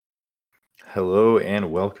Hello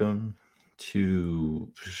and welcome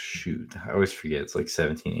to I always forget it's like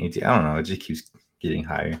 17, 18. I don't know, it just keeps getting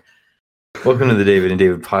higher. Welcome to the David and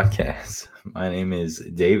David podcast. My name is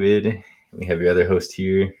David. We have your other host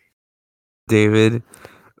here, David.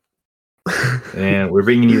 and we're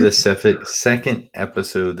bringing you the second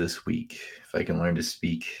episode this week. If I can learn to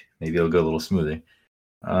speak, maybe it'll go a little smoother.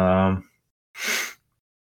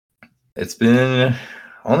 It's been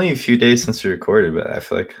only a few days since we recorded, but I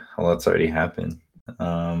feel like a lot's already happened.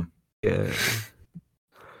 Yeah.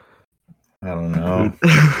 I don't know.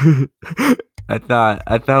 I thought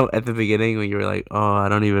at the beginning when you were like, "Oh, I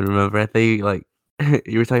don't even remember." I thought you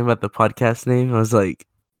you were talking about the podcast name. I was like,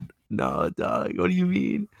 "No, dog. What do you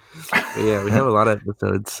mean?" But yeah, we have a lot of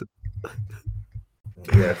episodes.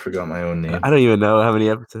 Yeah, I forgot my own name. I don't even know how many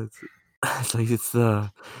episodes. It's like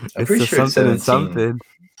I'm pretty sure it's something 17. and something.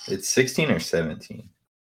 It's 16 or 17.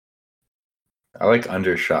 I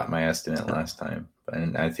undershot my estimate last time,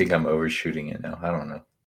 and I think I'm overshooting it now. I don't know.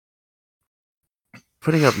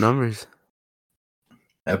 Putting up numbers.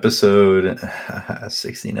 Episode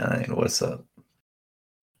 69. What's up?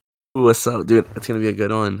 What's up, dude? That's gonna be a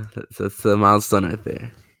good one. That's the milestone right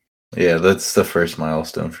there. Yeah, that's the first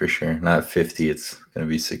milestone for sure. Not 50. It's gonna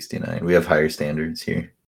be 69. We have higher standards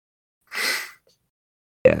here.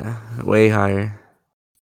 Yeah, way higher.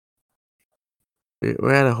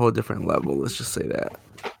 We're at a whole different level. Let's just say that.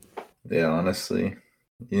 Yeah, honestly,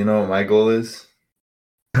 you know what my goal is?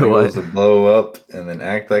 My goal What? is to blow up and then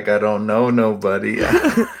act like I don't know nobody.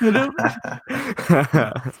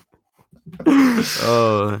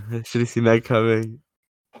 Oh, I should have seen that coming.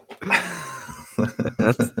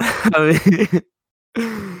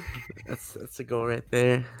 That's that's a goal right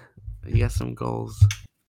there. You got some goals.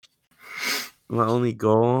 My only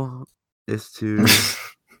goal is to.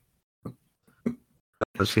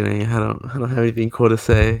 I'm just kidding. I don't have anything cool to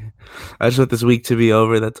say. I just want this week to be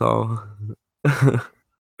over. That's all.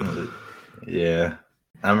 Yeah,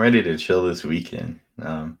 I'm ready to chill this weekend.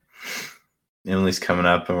 Emily's coming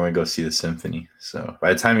up and we're gonna go see the symphony. So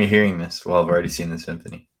by the time you're hearing this, I've already seen the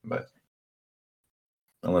symphony. But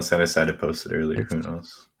unless I decide to post it earlier, who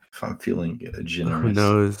knows? If I'm feeling generous. Who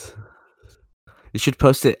knows? You should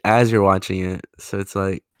post it as you're watching it, so it's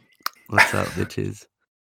like, "What's up, bitches?"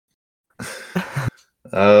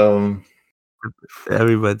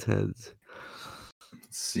 Everybody's heads.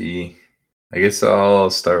 Let's see. I guess I'll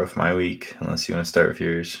start with my week, unless you want to start with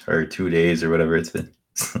yours, or 2 days, or whatever it's been.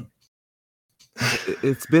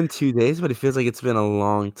 It's been 2 days, but it feels like it's been a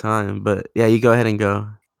long time. But yeah, you go ahead and go.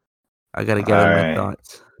 I gotta gather my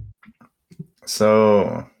thoughts.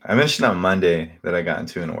 So I mentioned on Monday that I got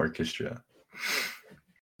into an orchestra,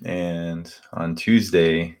 and on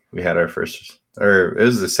Tuesday we had our first, or it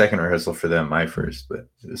was the second rehearsal for them, my first, but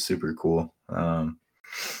it was super cool. We're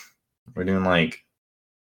doing like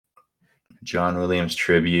John Williams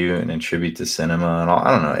tribute and a tribute to cinema and all.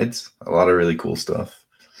 I don't know. It's a lot of really cool stuff.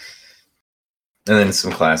 And then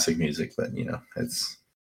some classic music, but you know, I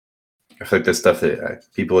feel like the stuff that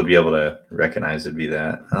people would be able to recognize would be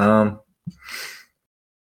that.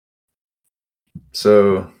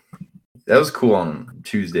 So that was cool on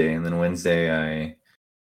Tuesday, and then Wednesday I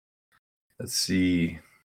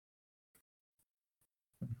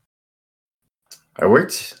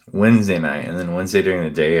worked Wednesday night, and then Wednesday during the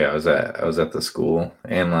day I was at the school,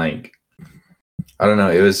 and like I don't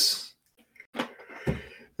know, it was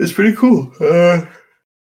pretty cool.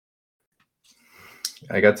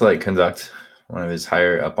 I got to like conduct one of his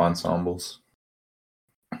higher up ensembles,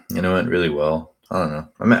 and it went really well. I don't know.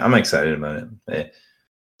 I'm excited about it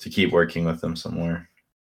to keep working with them some more.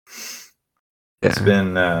 Yeah. It's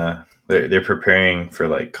been they're preparing for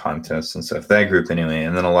like contests and stuff. That group anyway,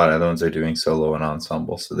 and then a lot of other ones are doing solo and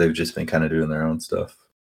ensemble, so they've just been kind of doing their own stuff.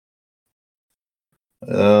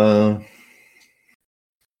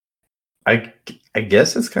 I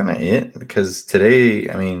guess that's kind of it, because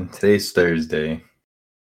today's Thursday,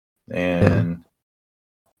 and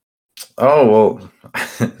oh well,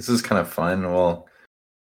 this is kind of fun. Well,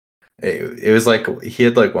 it was like he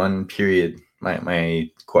had like one period. My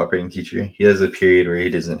cooperating teacher, he has a period where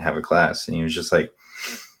he doesn't have a class, and he was just like,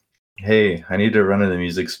 "Hey, I need to run to the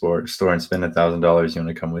music store and spend $1,000. You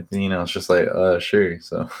want to come with me?" And I was just like, sure.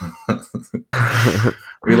 So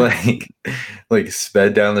we like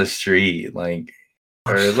sped down the street, like,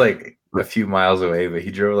 or it was like a few miles away, but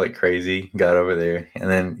he drove like crazy, got over there, and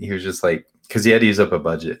then he was just like, because he had to use up a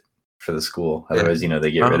budget for the school, otherwise, you know,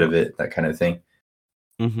 they get rid of it, that kind of thing.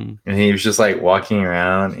 Mm-hmm. And he was just like walking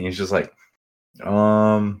around, and he's just like,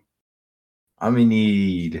 I'm gonna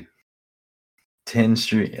need 10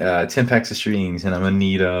 packs of strings, and I'm gonna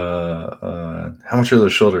need how much are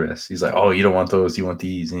those shoulder rests? He's like, oh, you don't want those, you want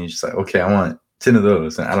these, and he's just like, okay, I want 10 of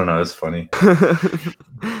those. And I don't know, it's funny.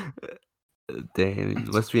 Dang,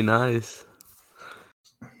 it must be nice.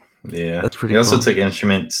 Yeah, That's pretty he also cool. took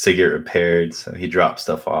instruments to get repaired, so he dropped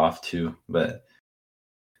stuff off too. But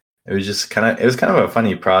it was kind of a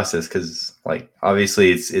funny process because, like,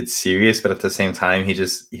 obviously it's serious, but at the same time, he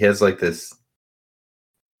has like this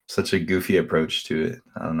such a goofy approach to it.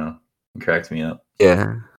 I don't know, it cracked me up.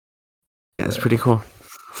 Yeah, it's pretty cool.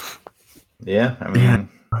 Yeah, I mean,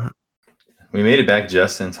 we made it back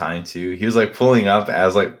just in time too. He was like pulling up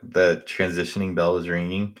as like the transitioning bell was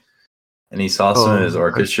ringing, and he saw some of his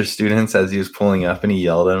orchestra students as he was pulling up, and he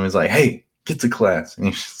yelled at him. He's like, "Hey, get to class!" And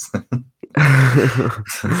he's just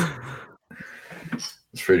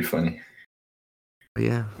it's pretty funny.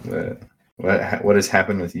 Yeah. But what has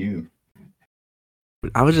happened with you?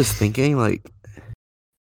 I was just thinking, like,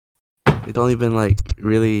 it's only been like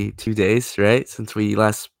really 2 days, right, since we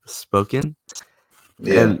last spoken.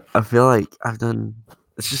 Yeah. And I feel like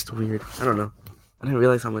it's just weird. I don't know. I didn't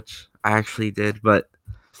realize how much I actually did, but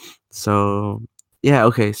so yeah,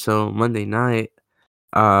 okay. So Monday night,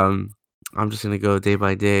 I'm just gonna go day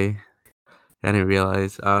by day. I didn't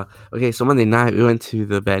realize. Okay, so Monday night we went to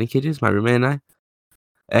the batting cages, my roommate and I,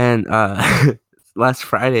 and last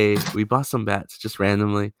Friday we bought some bats just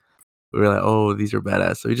randomly. We were like, oh, these are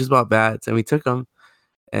badass. So we just bought bats and we took them,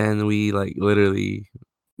 and we like literally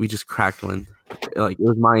we just cracked one. Like it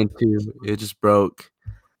was mine too. It just broke.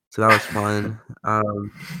 So that was fun.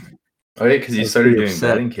 Oh yeah, because you I was started pretty doing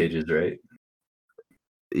upset. batting cages, right?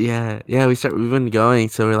 Yeah, we've been going,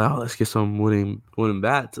 so we're like, oh, let's get some wooden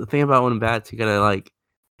bats. The thing about wooden bats, you gotta like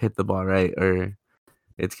hit the ball right, or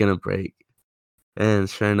it's gonna break. And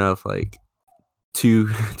sure enough, like two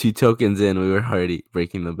tokens in, we were already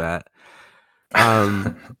breaking the bat.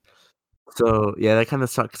 So yeah, that kind of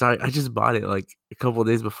sucks. 'Cause I just bought it like a couple of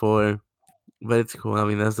days before, but it's cool. I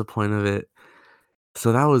mean, that's the point of it.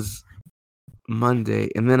 So that was Monday,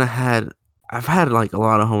 and then I've had like a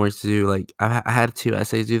lot of homework to do. Like I had 2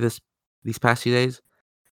 essays due these past few days,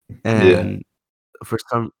 Yeah. and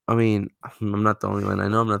I mean, I'm not the only one. I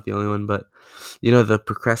know I'm not the only one, but you know, the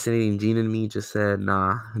procrastinating gene in me just said,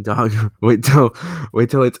 "Nah, dog, wait till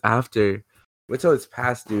it's after, wait till it's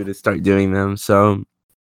past due to start doing them." So,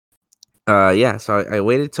 yeah, so I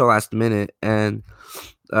waited till last minute, and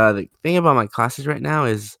the thing about my classes right now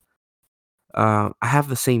is, I have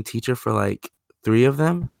the same teacher for like 3 of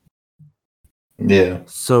them. Yeah.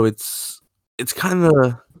 So it's kind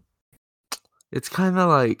of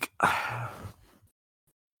like,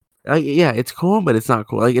 yeah, it's cool, but it's not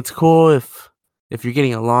cool. Like it's cool if you're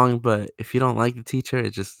getting along, but if you don't like the teacher,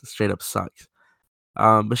 it just straight up sucks.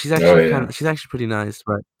 But she's Oh actually yeah. pretty nice,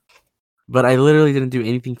 but I literally didn't do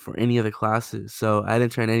anything for any of the classes, so I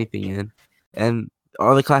didn't turn anything in. And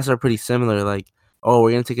all the classes are pretty similar. Like, oh,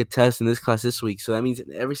 we're gonna take a test in this class this week, so that means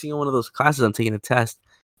in every single one of those classes I'm taking a test.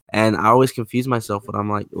 And I always confuse myself when I'm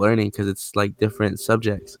like learning because it's like different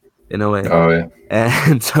subjects in a way. Oh yeah.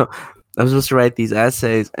 And so I'm supposed to write these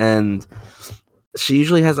essays, and she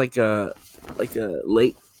usually has like a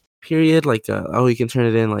late period, like oh, you can turn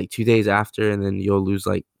it in like 2 days after, and then you'll lose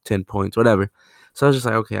like 10 points, whatever. So I was just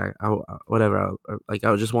like, okay, whatever. I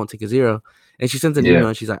just won't take a 0. And she sends an Yeah. email,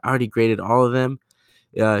 and she's like, I already graded all of them.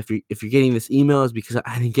 If you're getting this email, it's because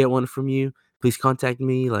I didn't get one from you. Please contact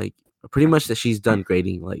me. Like pretty much that she's done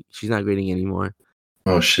grading. Like she's not grading anymore.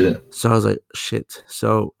 Oh shit. So I was like, shit.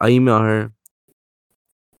 So I email her.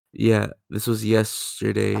 Yeah, this was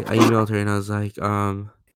yesterday. I emailed her and I was like,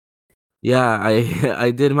 yeah, I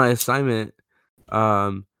I did my assignment.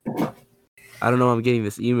 Um, I don't know why I'm getting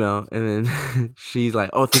this email. And then she's like,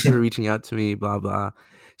 oh, thank you for reaching out to me, blah blah.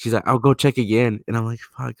 She's like, I'll go check again. And I'm like,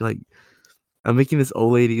 fuck, like I'm making this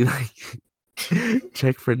old lady like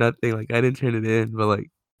check for nothing. Like I didn't turn it in, but like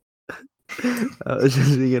I was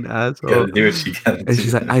just being an asshole. Gotta do what you gotta And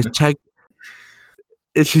she's like, I do. checked.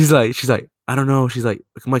 And she's like, I don't know. She's like,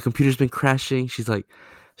 my computer's been crashing. She's like,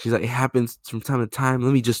 it happens from time to time.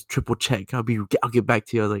 Let me just triple check. I'll get back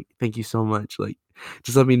to you. I was like, thank you so much. Like,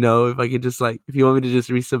 just let me know if I can just like, if you want me to just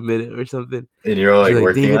resubmit it or something. And you're She's like like,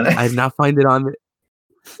 working David, on it. I did not find it on it.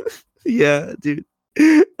 Yeah, dude.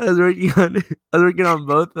 I was working on it. I was working on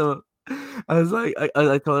both of them. I was like, I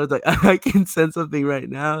told her, I was like, I can send something right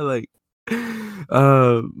now. Like,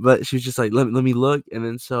 but she was just like, let me look. And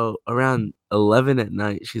then so around 11 at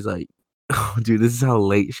night, she's like, oh, dude, this is how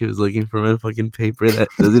late she was looking for my fucking paper that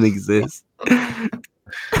doesn't exist.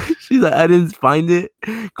 She's like, I didn't find it.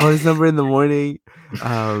 Call this number in the morning.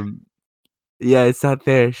 Yeah, it's not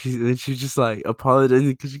there. She's just like apologizing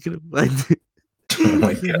because she couldn't find it. Oh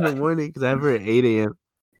my 6 in the god. morning because I have her at 8 a.m.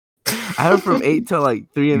 I have her from 8 till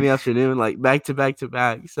like 3 in the afternoon, like back to back to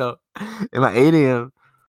back. So at my 8 a.m.,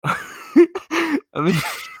 I'm in,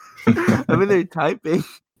 I'm in there typing,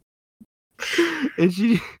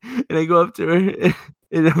 and I go up to her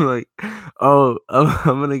and I'm like, "Oh,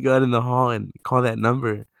 I'm gonna go out in the hall and call that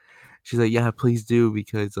number." She's like, "Yeah, please do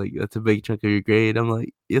because like that's a big chunk of your grade." I'm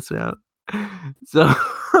like, "Yes, ma'am." So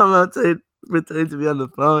I'm outside pretending to be on the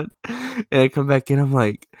phone, and I come back in. I'm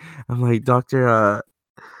like, "Doctor,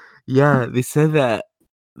 yeah, they said that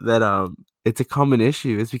it's a common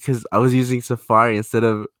issue. It's because I was using Safari instead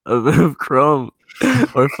of Chrome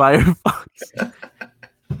or Firefox."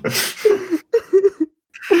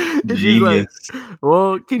 And she's like, Genius.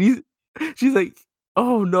 "Well, can you?" She's like,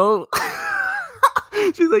 "Oh no."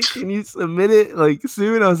 She's like, "Can you submit it like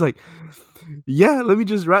soon?" I was like, "Yeah, let me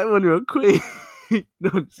just write one real quick." No,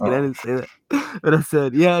 I'm just kidding. I Oh, didn't say that, but I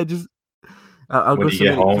said, "Yeah, I'll when go you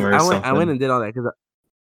get submit it." home Because or I went something. and did all that because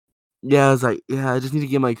yeah, I was like, "Yeah, I just need to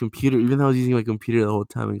get my computer," even though I was using my computer the whole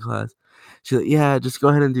time in class. She's like, "Yeah, just go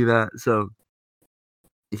ahead and do that." So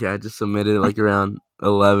yeah, I just submitted it like around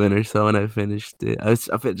 11 or so, and I finished it.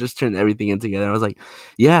 Just turned everything in together. I was like,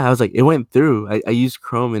 "Yeah," I was like, "It went through. I used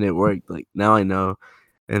Chrome and it worked. Like now I know."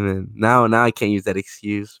 And then now I can't use that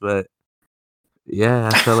excuse. But yeah,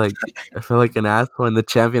 I felt like an asshole and the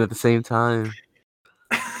champion at the same time.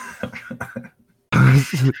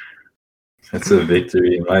 That's a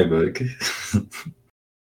victory in my book.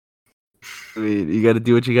 I mean, you got to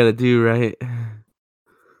do what you got to do, right?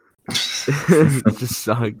 It just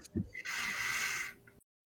sucks.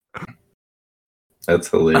 That's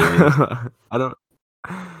hilarious. I don't.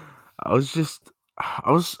 I was just.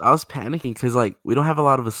 I was panicking because like we don't have a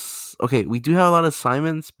lot of okay, we do have a lot of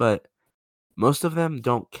assignments, but most of them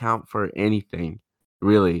don't count for anything,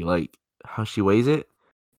 really. Like how she weighs it.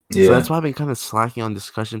 So that's Yeah. why I've been kind of slacking on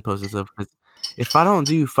discussion posts and stuff. Because if I don't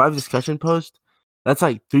do 5 discussion posts, that's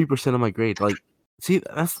like 3% of my grade. Like, see,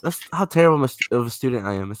 that's how terrible of a student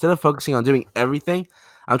I am. Instead of focusing on doing everything,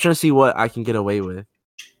 I'm trying to see what I can get away with.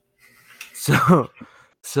 So,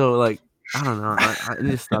 so like, I don't know. I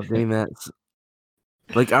need to stop doing that.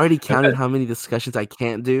 Like, I already I've counted had- how many discussions I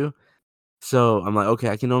can't do. So I'm like, okay,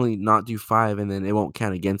 I can only not do 5, and then it won't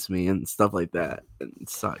count against me and stuff like that. And it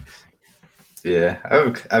sucks. yeah,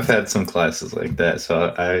 I've had some classes like that,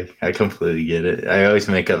 so I completely get it. I always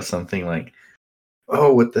make up something like,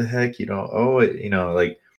 "Oh, what the heck," "Oh,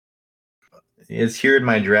 like it's here in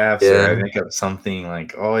my drafts," or I Yeah, make up something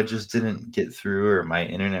like, "Oh, I just didn't get through," or my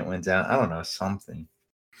internet went down. I don't know, something.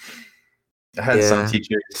 I had some yeah.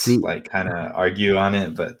 teachers See, like kind of argue on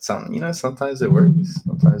it, but sometimes it works.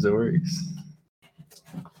 Sometimes it works.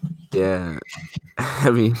 yeah. I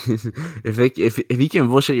mean, if you can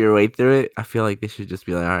bullshit your way through it, I feel like they should just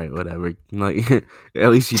be like, all right, whatever. Like, at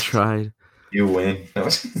least you tried. You win.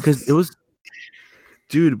 Because it was,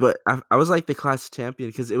 dude. But I was like the class champion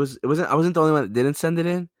because I wasn't the only one that didn't send it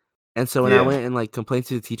in. And so when I Yeah. went and like complained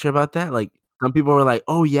to the teacher about that, like some people were like,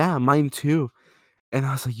 oh yeah, mine too. And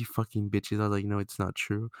I was like, you fucking bitches. I was like, no, it's not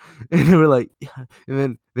true. And they were like, yeah. And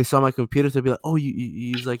then they saw my computer, so they'd be like, oh, you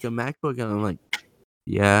use like a MacBook, and I'm like,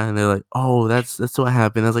 yeah, and they're like, "Oh, that's what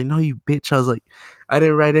happened." I was like, "No, you bitch." I was like, "I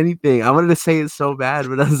didn't write anything." I wanted to say it so bad,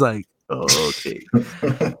 but I was like, "Oh, okay.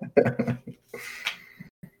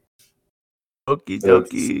 Okie That's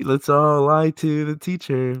dokie. Let's all lie to the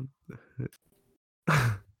teacher."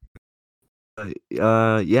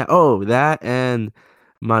 Yeah. Oh, that and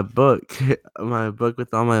my book, my book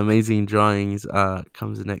with all my amazing drawings,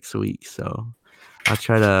 comes next week. So I'll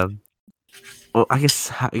try to. Well, I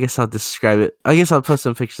guess I'll describe it. I guess I'll post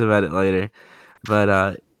some pictures about it later.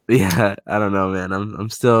 But yeah, I don't know, man. I'm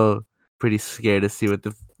still pretty scared to see what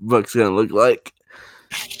the book's gonna look like.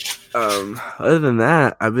 Other than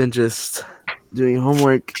that, I've been just doing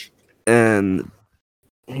homework and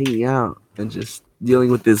hanging out and just dealing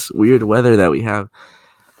with this weird weather that we have.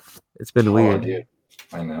 It's been oh, weird. dude.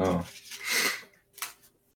 I know.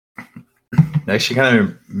 It actually kind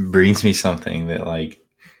of brings me something that like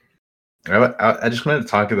I just wanted to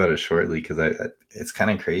talk about it shortly because it's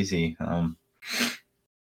kind of crazy.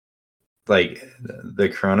 Like the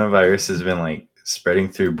coronavirus has been like spreading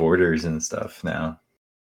through borders and stuff now.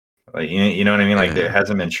 Like you know what I mean? Like there Yeah.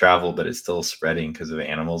 hasn't been travel, but it's still spreading because of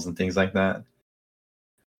animals and things like that.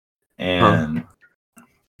 Huh. And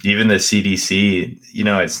even the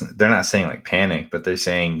CDC, they're not saying like panic, but they're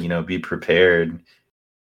saying, be prepared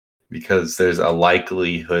because there's a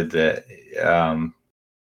likelihood that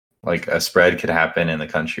like a spread could happen in the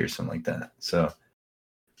country or something like that. So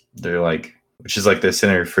they're like, which is like the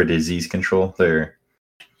Center for Disease Control. They're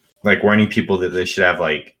like warning people that they should have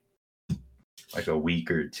like like a week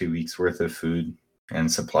or 2 weeks worth of food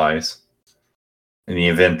and supplies in the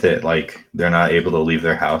event that like they're not able to leave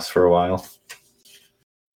their house for a while.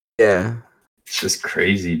 Yeah. It's just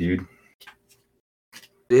crazy, dude.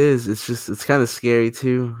 It is. It's kind of scary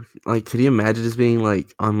too. Like, could you imagine just being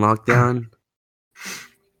like on lockdown?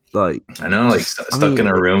 Like, I know, like I stuck mean, in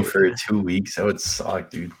a room for 2 weeks. That would suck,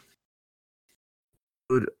 dude.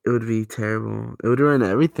 it would be terrible. It would ruin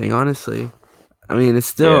everything, honestly. I mean, it's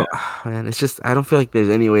Yeah. still, man, it's just, I don't feel like there's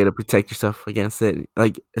any way to protect yourself against it.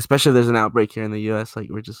 Like, especially if there's an outbreak here in the US, like,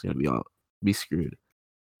 we're just gonna be screwed.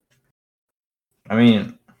 I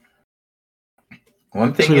mean,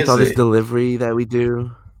 one thing Especially with is all this that, delivery that we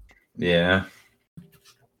do. yeah,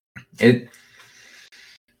 it.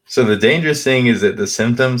 So the dangerous thing is that the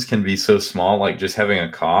symptoms can be so small, like just having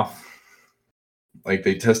a cough. Like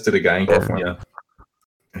they tested a guy in California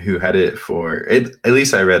who had it for it. At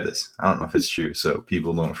least I read this. I don't know if it's true, so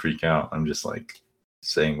people don't freak out. I'm just like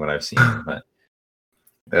saying what I've seen, but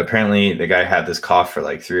apparently the guy had this cough for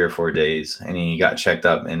like 3 or 4 days, and he got checked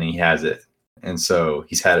up, and he has it, and so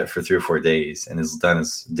he's had it for 3 or 4 days, and has done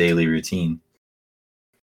his daily routine.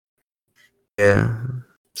 Yeah.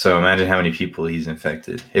 So imagine how many people he's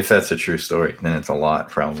infected. If that's a true story, then it's a lot,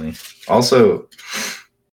 probably. Also,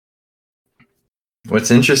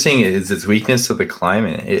 what's interesting is its weakness to the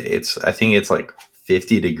climate. I think it's like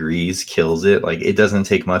 50 degrees kills it. Like it doesn't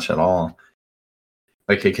take much at all.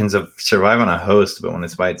 Like it can survive on a host, but when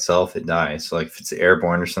it's by itself, it dies. So like if it's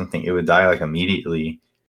airborne or something, it would die like immediately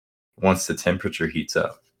once the temperature heats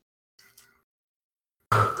up.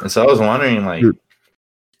 And so I was wondering, like,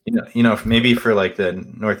 maybe for like the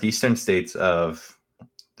northeastern states of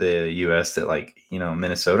the U.S. that like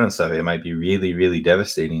Minnesota and stuff, it might be really, really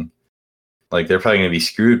devastating. Like they're probably gonna be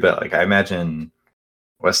screwed, but like I imagine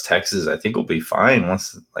West Texas, I think will be fine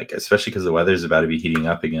once, like especially because the weather's about to be heating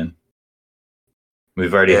up again.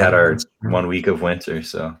 We've already had our 1 week of winter,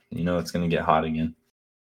 so it's gonna get hot again.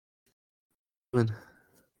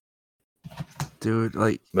 Dude,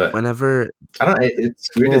 like, But whenever I don't know, it's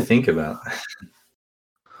weird to think about.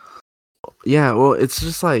 Yeah, well, it's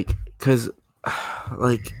just like, because,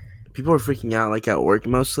 like, people are freaking out, like, at work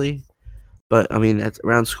mostly. But, I mean, it's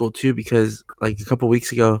around school, too, because, like, a couple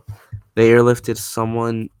weeks ago, they airlifted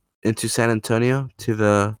someone into San Antonio to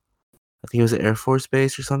I think it was an Air Force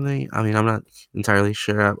base or something. I mean, I'm not entirely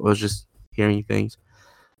sure. I was just hearing things.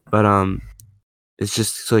 But, it's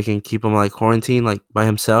just so they can keep him, like, quarantined, like, by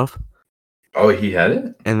himself. Oh, he had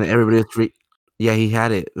it? And everybody was yeah, he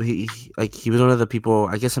had it. He was one of the people.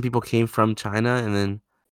 I guess some people came from China, and then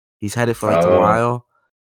he's had it for like a Oh, while.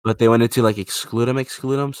 But they wanted to like exclude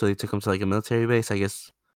him, so they took him to like a military base. I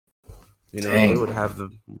guess they would dang. have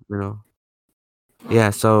yeah.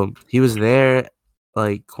 So he was there,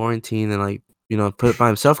 like quarantined and like put by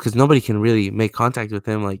himself because nobody can really make contact with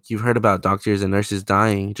him. Like you've heard about doctors and nurses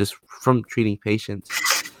dying just from treating patients.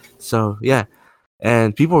 So yeah.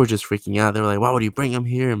 And people were just freaking out. They were like, "Why would you bring him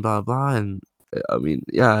here?" and blah blah. And I mean,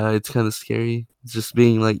 yeah, it's kind of scary. It's just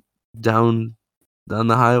being like down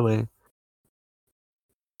the highway,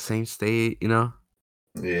 same state,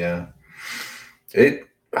 Yeah. It,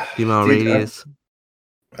 female dude, radius.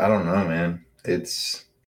 I don't know, man.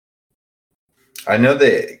 I know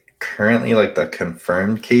that currently, like the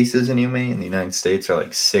confirmed cases in the United States are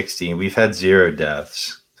like 60. We've had 0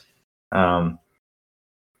 deaths.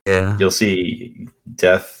 Yeah, You'll see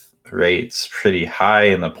death rates pretty high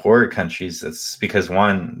in the poorer countries. That's because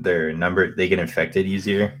one, they get infected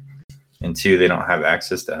easier, and two, they don't have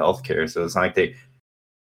access to healthcare. So it's not like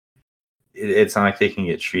it's not like they can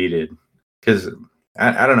get treated. Because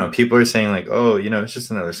I don't know, people are saying like, oh, it's just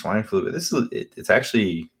another swine flu, but it's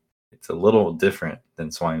actually a little different than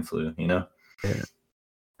swine flu, yeah.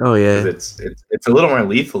 Oh because yeah, it's a little more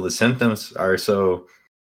lethal. The symptoms are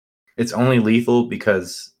it's only lethal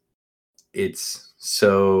because it's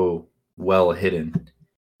so well hidden.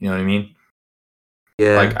 You know what I mean?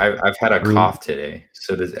 Like yeah. I've had a I mean, cough today,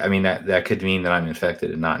 so that could mean that I'm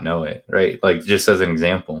infected and not know it, right? Like just as an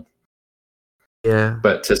example. yeah,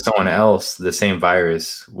 But to someone else, the same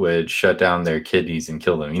virus would shut down their kidneys and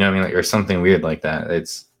kill them. You know what I mean? Like, or something weird like that.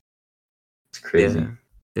 It's crazy. yeah.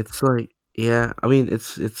 It's like, yeah. I mean, it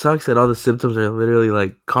sucks that all the symptoms are literally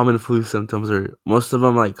like common flu symptoms, or most of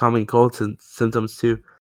them like common cold symptoms too.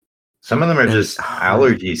 Some of them are And just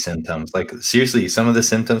allergy symptoms. Like seriously, some of the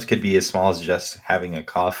symptoms could be as small as just having a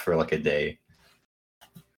cough for like a day.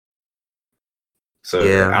 So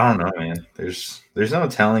yeah, I don't know, man. There's no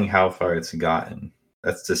telling how far it's gotten.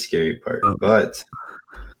 That's the scary part. um, But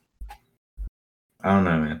I don't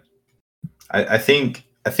know, man. I think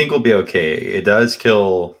we'll be okay. It does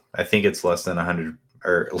kill. I think it's less than 100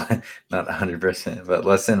 or not 100%, but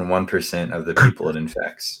less than 1% of the people it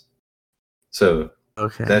infects. So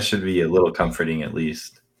Okay. that should be a little comforting at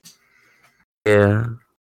least. Yeah.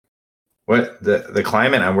 What the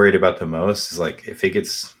climate I'm worried about the most is like if it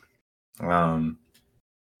gets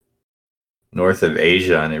north of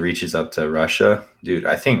Asia and it reaches up to Russia, dude,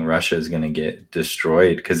 I think Russia is going to get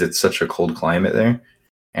destroyed because it's such a cold climate there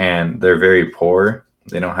and they're very poor.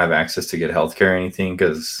 They don't have access to good healthcare or anything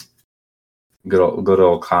because good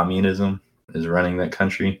old communism is running that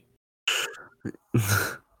country.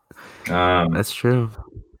 That's true.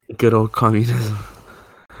 Good old communism.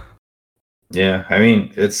 Yeah, I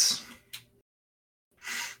mean, it's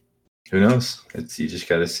who knows? It's you just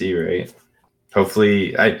got to see, right?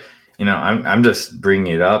 Hopefully, I'm just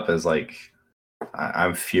bringing it up as like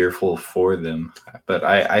I'm fearful for them, but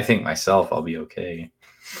I think myself I'll be okay.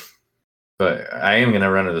 But I am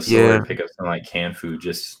gonna run to the store and pick up some like canned food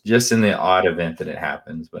just in the odd event that it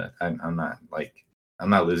happens. But I'm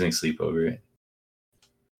not losing sleep over it.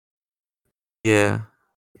 Yeah.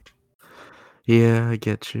 Yeah, I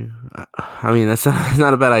get you. I mean, that's not, it's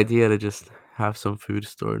not a bad idea to just have some food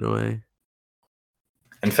stored away.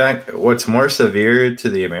 In fact, what's more severe to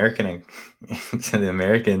the Americans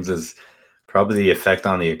is probably the effect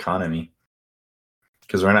on the economy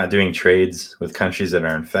because we're not doing trades with countries that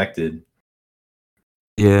are infected.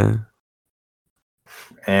 Yeah.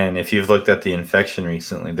 And if you've looked at the infection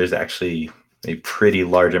recently, there's actually a pretty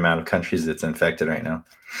large amount of countries that's infected right now.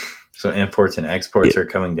 So imports and exports are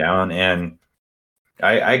coming down, and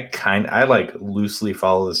I like loosely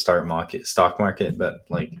follow the stock market, but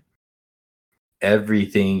like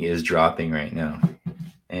everything is dropping right now,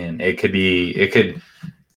 and it could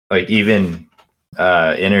like even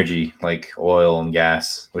energy like oil and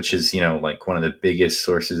gas, which is like one of the biggest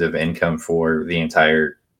sources of income for the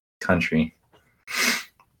entire country.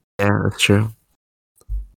 Yeah, that's true.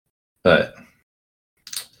 But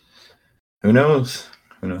who knows?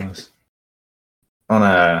 Who knows? On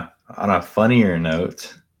a funnier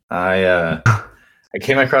note, I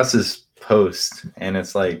came across this post, and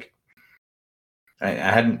it's like I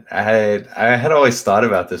had always thought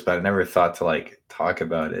about this, but I never thought to like talk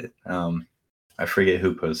about it. I forget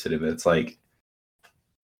who posted it, but it's like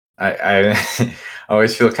I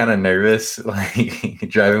always feel kind of nervous like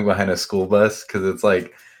driving behind a school bus because it's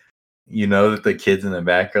like that the kids in the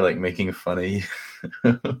back are like making fun of you.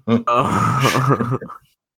 Oh.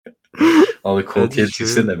 All the cool That's kids who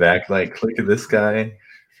sit in true. the back, like, look at this guy,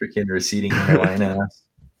 freaking receding hairline ass.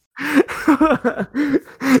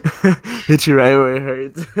 Hit you right where it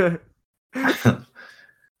hurts.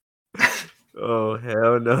 Oh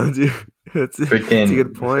hell no, dude. That's a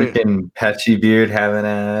good point. Freaking patchy beard having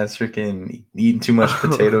ass, freaking eating too much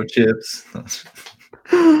potato chips.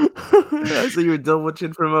 So you were double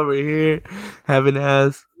chin from over here, having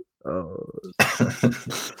ass. Oh.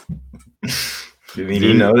 I mean,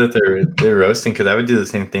 Dude. that they're roasting because I would do the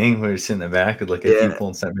same thing. Where you sit in the back, would look at people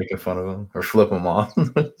and start making fun of them or flip them off.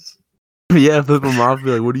 Yeah, flip them off. Be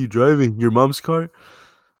like, "What are you driving? Your mom's car?"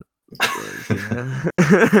 Yeah.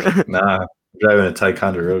 Nah, I'm driving a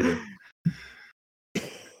Ticonderoga.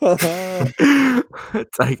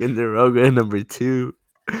 Ticonderoga number 2.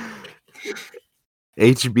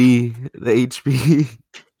 HB, the HB.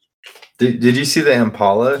 Did you see the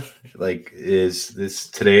Impala? Like,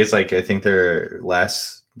 today's like I think their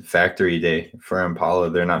last factory day for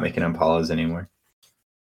Impala. They're not making Impalas anymore.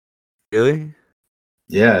 Really?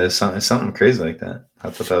 Yeah, it's something crazy like that.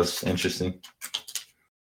 I thought that was interesting.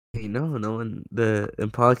 Hey, no one. The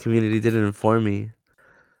Impala community didn't inform me.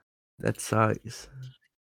 That sucks.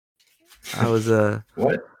 I was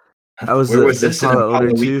What? I was Where a was this in Impala owner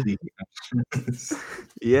Impala too. Weekly?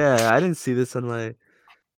 Yeah, I didn't see this on my.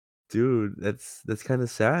 Dude, that's kind of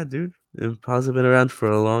sad, dude. Impalas have been around for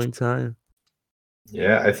a long time.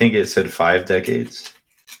 Yeah, I think it said 5 decades.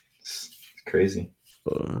 It's crazy.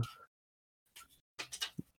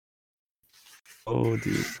 Oh,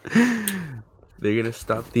 dude. They're gonna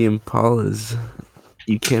stop the Impalas.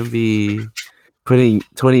 You can't be putting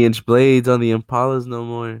 20-inch blades on the Impalas no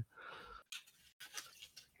more.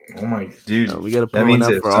 Oh my dude. We gotta That put one means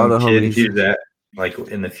out if for all some the kid homies. hears that, like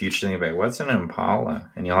in the future, they're like, "What's an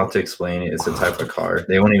Impala?" And you'll have to explain it. It's a type of car.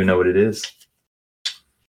 They won't even know what it is.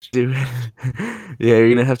 Dude. Yeah, you're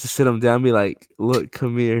gonna have to sit them down and be like, "Look,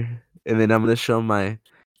 come here," and then I'm gonna show 'em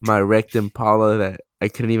my wrecked Impala that I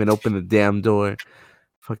couldn't even open the damn door.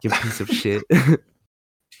 Fucking piece of shit.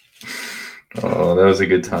 Oh, that was a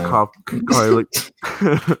good time. Car look.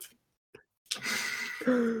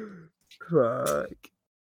 Fuck.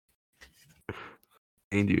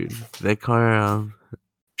 Hey, dude, that car. I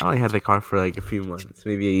only had the car for like a few months,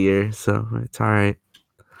 maybe a year, so it's all right.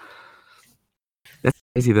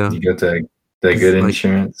 Crazy though. You got that 'Cause, good like,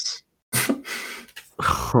 insurance.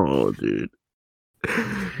 oh, dude,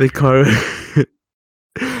 the car.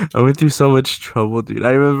 I went through so much trouble, dude.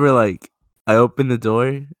 I remember, like, I opened the door,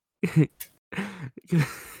 and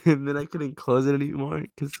then I couldn't close it anymore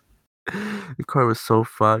because the car was so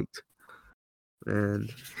fucked,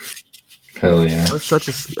 and Hell yeah. that was such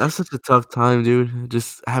a tough time, dude.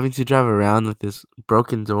 Just having to drive around with this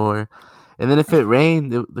broken door, and then if it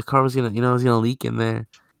rained, the car was gonna, it was gonna leak in there,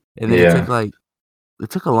 and then Yeah. it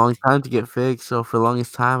took a long time to get fixed. So for the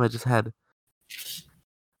longest time, I just had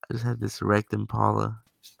this wrecked Impala.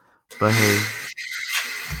 But hey,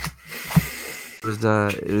 it was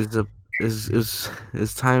it was a it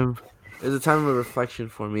was time it was a time of reflection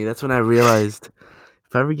for me. That's when I realized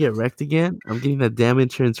if I ever get wrecked again, I'm getting that damn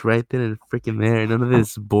insurance right then and freaking there. None of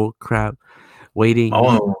this bull crap waiting.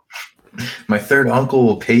 Oh, my third uncle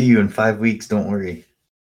will pay you in 5 weeks. Don't worry.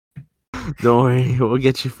 Don't worry, we'll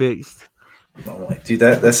get you fixed. I'm like, dude,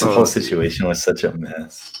 that's the whole Oh, dude. situation was such a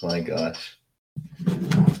mess. My gosh.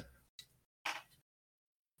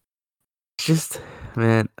 It's just,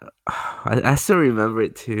 man, I still remember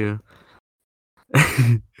it too.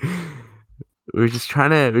 We were just trying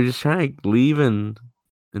to leave and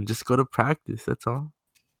just go to practice. That's all.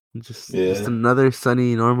 Just Yeah. another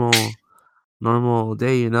sunny, normal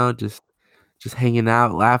day. Just hanging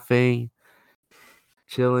out, laughing,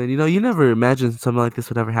 chilling. You never imagined something like this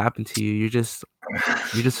would ever happen to you. You're just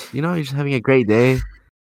having a great day.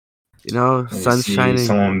 You Sun's see shining,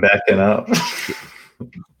 someone backing up.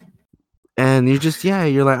 and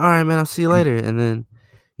you're like, all right, man, I'll see you later. And then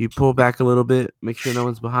you pull back a little bit, make sure no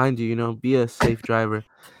one's behind you. Be a safe driver.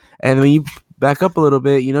 And when you back up a little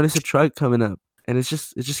bit, you notice a truck coming up, and it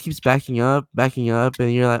just keeps backing up,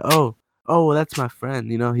 and you're like, oh, well, that's my friend.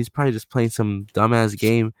 He's probably just playing some dumbass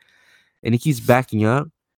game, and he keeps backing up,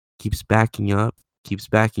 keeps backing up, keeps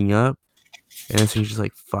backing up, and so you're just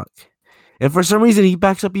like, fuck. And for some reason, he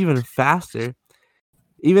backs up even faster,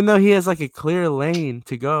 even though he has like a clear lane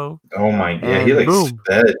to go, Oh my, yeah, he and like boom,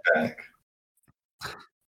 sped back.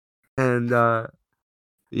 and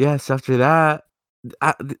yes, after that,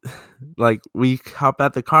 I, like we hop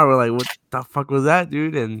out the car, we're like, "What the fuck was that,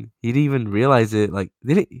 dude?" And he didn't even realize it. Like,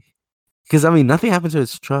 did it? Because I mean, nothing happened to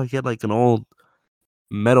his truck. He had like an old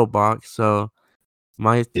metal box, so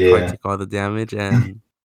my car Yeah. took all the damage. And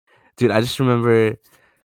dude, I just remember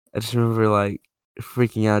like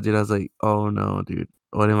freaking out, dude. I was like, "Oh no, dude,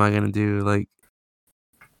 what am I gonna do? Like,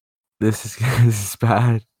 this is this is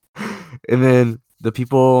bad." And then the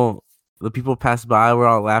people pass by, we're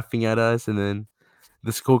all laughing at us, and then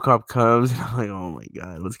the school cop comes, and I'm like, "Oh my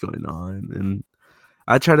god, what's going on?" And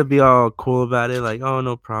I try to be all cool about it, like, "Oh,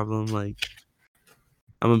 no problem. Like,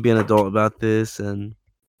 I'm gonna be an adult about this." But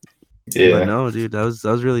Yeah. no, dude, that was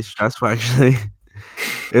really stressful. Actually,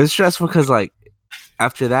 it was stressful because like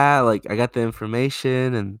after that, like I got the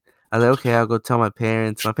information, and I was like, "Okay, I'll go tell my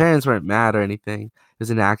parents." My parents weren't mad or anything. It was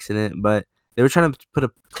an accident, but they were trying to put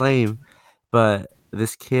a claim, but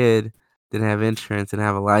this kid didn't have insurance and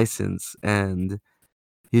have a license, and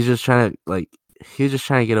He's just trying to like he was just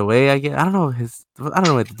trying to get away, I guess. I don't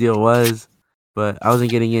know what the deal was, but I wasn't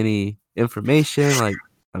getting any information. Like,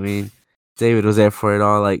 I mean, David was there for it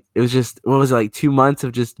all. Like, it was just what was it, like 2 months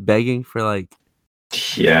of just begging for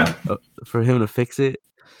Yeah. for him to fix it.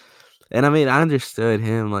 And I mean, I understood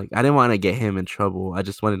him. Like, I didn't want to get him in trouble. I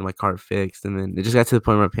just wanted my car fixed. And then it just got to the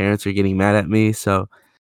point where my parents were getting mad at me. So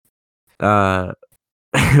uh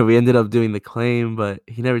we ended up doing the claim, but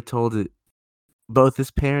he never told it both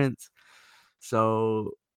his parents.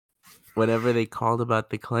 So whenever they called about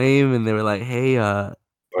the claim and they were like, "Hey, Oh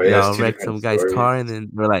yeah, it's y'all two wrecked different some guy's car," and stories.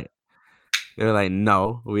 then they were like,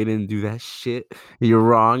 "No, we didn't do that shit. You're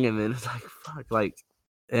wrong." And then it's like, fuck, like,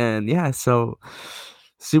 and yeah, so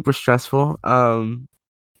super stressful. So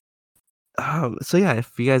yeah,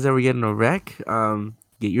 if you guys ever get in a wreck,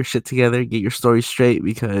 get your shit together, get your story straight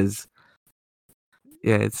because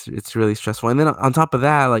yeah, it's really stressful. And then on top of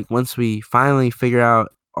that, like once we finally figure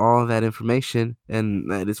out all that information and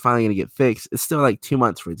that it's finally gonna get fixed, it's still like 2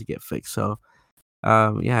 months for it to get fixed. So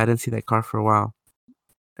yeah, I didn't see that car for a while.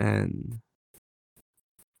 And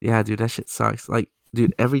yeah, dude, that shit sucks. Like,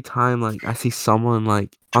 dude, every time like I see someone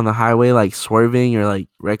like on the highway like swerving or like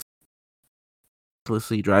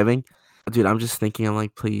recklessly driving, dude, I'm just thinking, I'm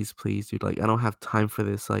like, please, dude, like I don't have time for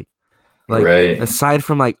this. Like Right. aside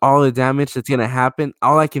from like all the damage that's gonna happen,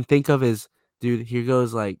 all I can think of is, dude, here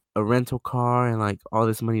goes like a rental car and like all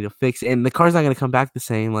this money to fix, and the car's not gonna come back the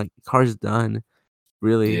same. Like, the car's done,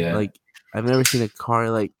 really. Yeah. Like, I've never seen a car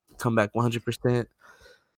like come back 100%.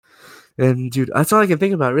 And dude, that's all I can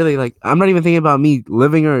think about. Really, like I'm not even thinking about me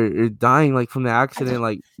living or dying like from the accident,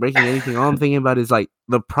 like breaking anything. All I'm thinking about is like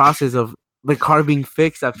the process of the car being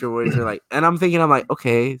fixed afterwards, or like. And I'm like,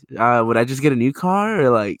 okay, would I just get a new car,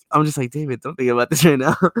 or like I'm just like, David, don't think about this right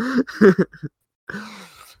now.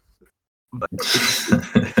 But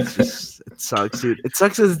it sucks, dude. It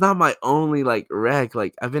sucks 'cause it's not my only like wreck.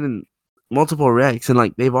 Like I've been in multiple wrecks, and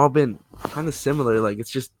like they've all been kind of similar. Like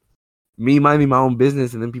it's just me minding my own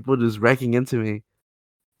business, and then people just wrecking into me.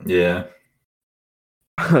 Yeah.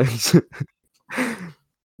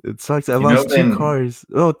 It sucks. I You know, lost two then, cars.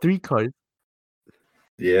 Oh, three cars.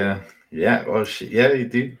 yeah. Yeah. Well, shit. Yeah,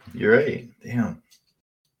 dude. You're right. Damn.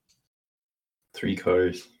 3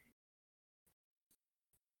 cars.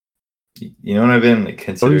 You know what I've been like,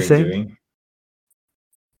 What were you considering saying? doing?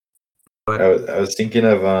 What? I was thinking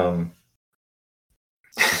of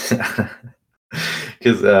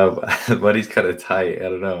because money's kind of tight. I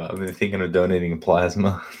don't know. I've been thinking of donating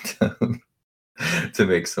plasma to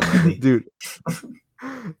make some money. Dude,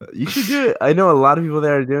 you should do it. I know a lot of people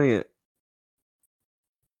that are doing it.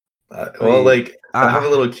 Well, Wait, like I have a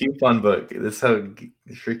little coupon book. That's how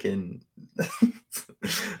freaking.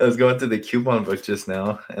 I was going through the coupon book just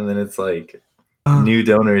now, and then it's like new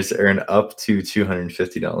donors earn up to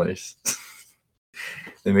 $250.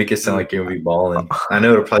 They make it sound like you're gonna be balling. I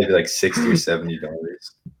know it'll probably be like $60 or $70.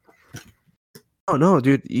 Oh no,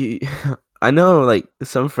 dude. I know like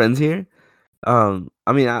some friends here. I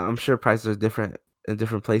mean, I'm sure prices are different in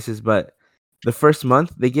different places, but the first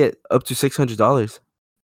month they get up to $600,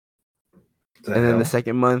 The and then the hell?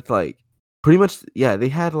 second month, like pretty much, yeah, they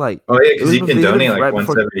had like Oh yeah, it because was you can they did it donate like right once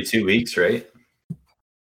before. every 2 weeks, right?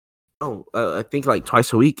 Oh, I think like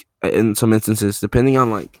twice a week in some instances, depending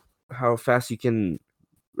on like how fast you can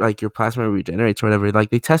like your plasma regenerates or whatever. Like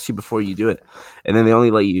they test you before you do it, and then they only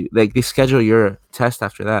let you like they schedule your test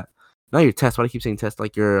after that. Not your test. Why do I keep saying test?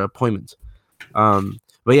 Like your appointments.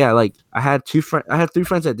 But yeah, like I had three friends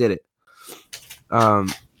that did it.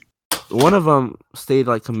 One of them stayed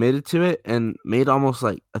like committed to it and made almost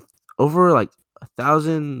like over like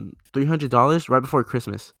 $1,300 right before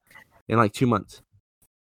Christmas in like 2 months.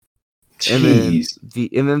 And then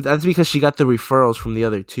Jeez. that's because she got the referrals from the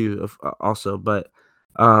other two of also. But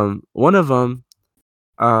one of them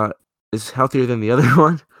is healthier than the other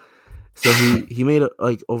one. So he made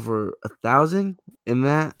like over 1,000 in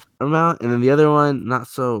that amount, and then the other one not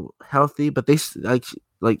so healthy, but they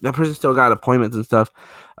like that person still got appointments and stuff,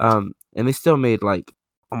 and they still made like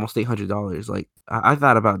almost $800. Like I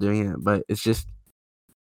thought about doing it, but it's just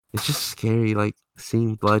scary, like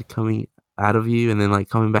seeing blood coming out of you and then like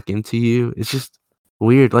coming back into you. It's just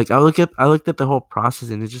weird. Like I looked at the whole process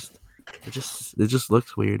and it just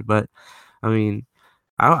looks weird. But I mean,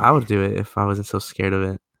 I would do it if I wasn't so scared of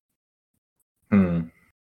it.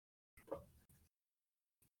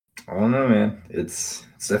 I don't know, man. It's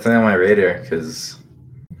definitely on my radar because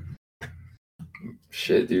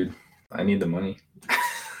shit, dude. I need the money.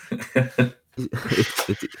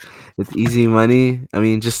 It's easy money. I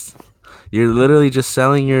mean, just you're literally just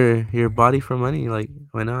selling your body for money. Like,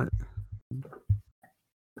 why not?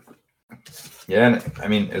 Yeah, and I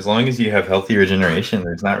mean, as long as you have healthy regeneration,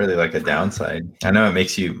 there's not really like a downside. I know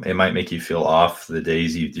it might make you feel off the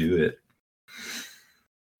days you do it.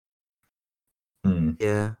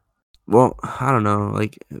 Yeah. Well, I don't know.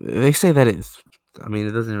 Like they say that it's. I mean,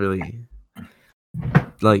 it doesn't really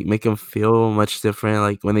like make them feel much different.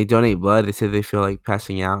 Like when they donate blood, they say they feel like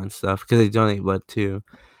passing out and stuff because they donate blood too.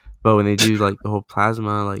 But when they do like the whole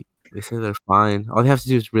plasma, like they say they're fine. All they have to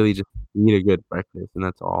do is really just eat a good breakfast, and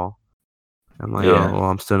that's all. I'm like, oh Yeah. well,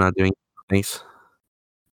 I'm still not doing it. Thanks.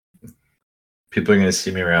 People are gonna see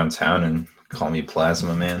me around town and call me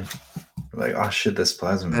Plasma Man. Like, oh shit, that's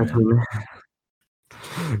Plasma Man.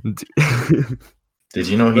 Did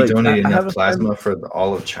you know he Like donated I enough have a friend. plasma for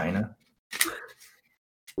all of China?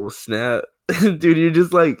 Oh snap, dude! You're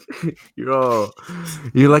just like you're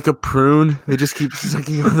like a prune. They just keep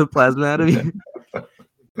sucking all the plasma out of you.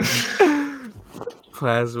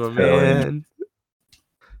 Plasma Hell yeah. man,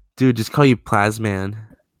 dude. Just call you Plasman.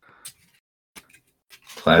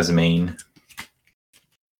 Plasmane.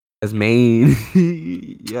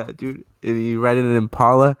 Plasmane. Yeah, dude. And you ride in an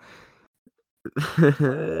Impala.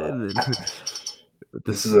 And then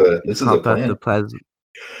This is you a just hop out the plan. plasma.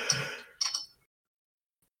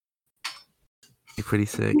 Pretty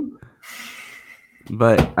sick.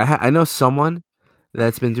 But I know someone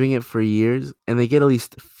that's been doing it for years, and they get at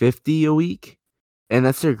least 50 a week, and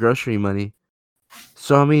that's their grocery money.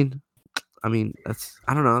 So I mean, that's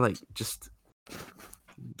I don't know, like just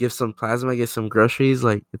give some plasma, get some groceries,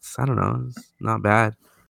 like I don't know, it's not bad.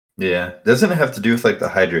 Yeah. Doesn't it have to do with like the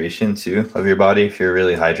hydration too of your body? If you're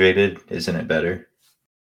really hydrated, isn't it better?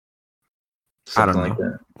 I don't Something like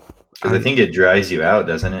know. that. Because I think it dries you out,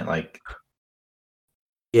 doesn't it? Like,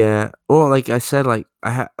 Yeah. Well, like I said, like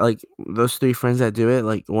I like those three friends that do it.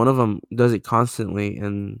 Like one of them does it constantly,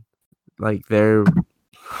 and like they're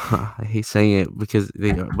I hate saying it because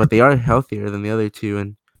they are healthier than the other two,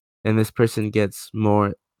 and this person gets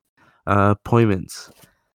more appointments.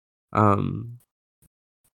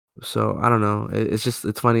 So I don't know.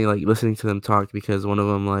 It's funny like listening to them talk because one of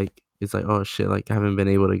them like is like, oh shit, like I haven't been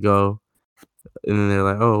able to go, and then they're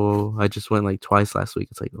like, oh, I just went like twice last week.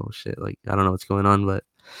 It's like, oh shit, like I don't know what's going on, but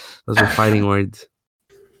those are fighting words.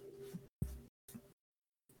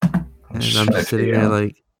 I'm And just I'm trying just to sitting figure there out.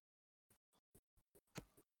 like,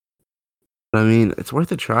 I mean, it's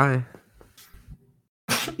worth a try.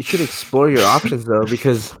 You should explore your options though,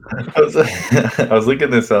 because I was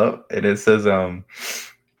looking this up, and it says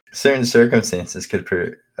certain circumstances could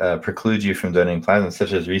preclude you from donating plasma,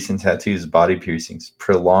 such as recent tattoos, body piercings,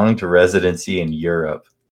 prolonged residency in Europe,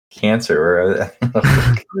 cancer, or oh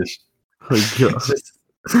it's god, just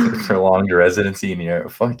prolonged residency in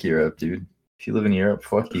Europe. Fuck Europe, dude. If you live in Europe,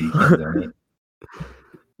 fuck you. You can't donate.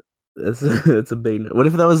 that's a big. What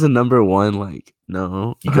if that was the number one? Like,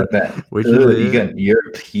 no, You got that. where'd you You live? got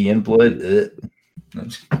European blood. No,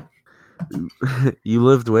 You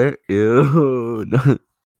lived where? Ew. No.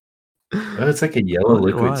 oh, it's like a I yellow wonder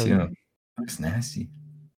liquid why. too. Looks nasty.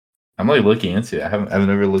 I'm like looking into it. I've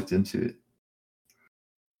never looked into it.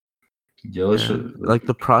 Yellowish Yeah, like liquid.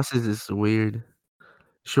 the process is weird. You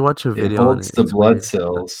should watch a It video on holds it. the It's blood weird.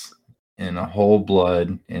 cells in a whole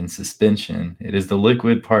blood in suspension. It is the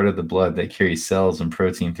liquid part of the blood that carries cells and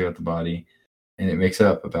protein throughout the body, and it makes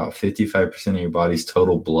up about 55% of your body's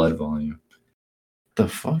total blood volume. The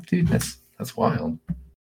fuck, dude? That's wild.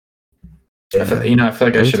 Yeah, I feel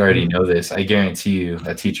like I it's should already crazy. know this. I guarantee you,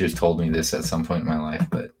 a teacher's told me this at some point in my life,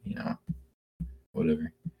 but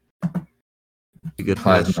whatever. A good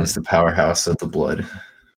Plasma is question. the powerhouse of the blood.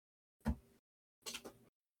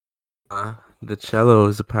 The cello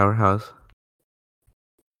is a powerhouse.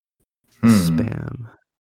 Hmm. Spam.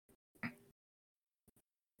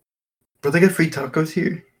 But they got free tacos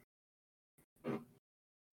here.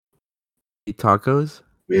 Eat tacos?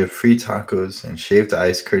 We have free tacos and shaved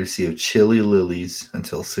ice courtesy of Chili Lilies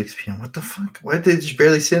until 6 p.m. What the fuck? Why did they just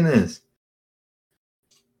barely send this?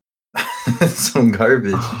 Some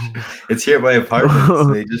garbage. Oh. It's here by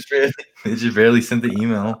apartments. They just barely sent the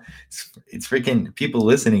email. It's freaking people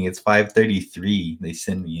listening. It's 5:33. They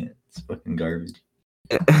send me it. It's fucking garbage.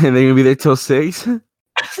 And they're gonna be there till 6? Is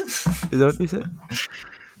that what they said?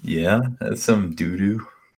 Yeah, that's some doo doo.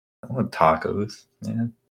 I want tacos,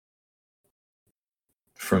 man.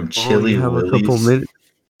 From Oh, you Chili have a couple Lilies. minutes.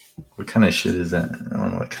 What kind of shit is that? I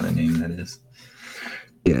don't know what kind of name that is.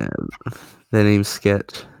 Yeah, that name's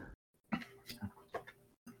sketch.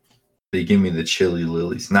 They give me the Chili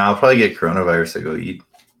Lilies. Now I'll probably get coronavirus to go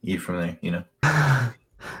eat from there.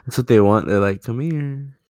 That's what they want. They're like, come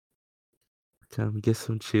here. Come get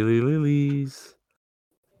some chili lilies.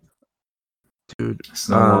 Dude, It's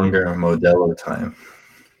no longer a Modelo time.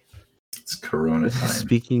 It's Corona time.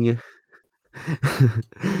 speaking of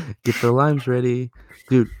get the limes ready.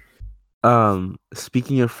 Dude,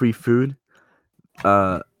 speaking of free food,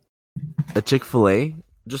 a Chick-fil-A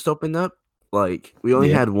just opened up. Like we only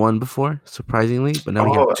Yeah. had one before, surprisingly, but now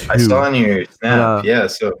we have Oh, I saw two. on your snap. But Yeah.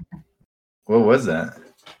 So, what was that?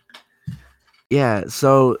 yeah,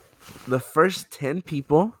 so the first 10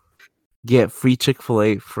 people get free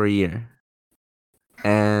Chick-fil-A for a year.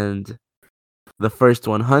 And the first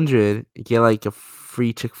 100 get like a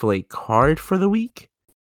free Chick-fil-A card for the week.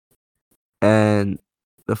 And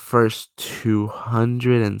the first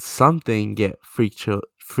 200 and something get free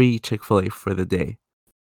Chick-fil-A for the day.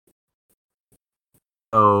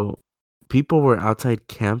 So people were outside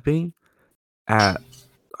camping at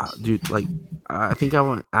dude, like I think I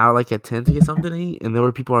went out like at 10 to get something to eat, and there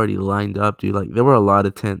were people already lined up, dude. Like there were a lot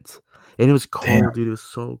of tents, and it was cold, Damn. dude. It was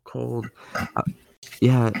so cold.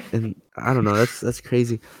 Yeah, and I don't know. That's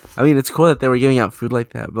crazy. I mean, it's cool that they were giving out food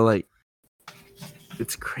like that, but like,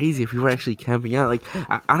 it's crazy if you were actually camping out. Like,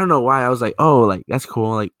 I don't know why I was like, oh, like that's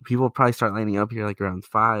cool. Like people will probably start lining up here like around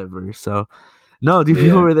 5 or so. No, dude,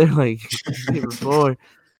 people Yeah. were there like the day before.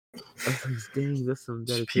 I was like, dang, that's some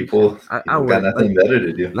dedication. People I got would like nothing better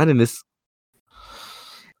to do. not in this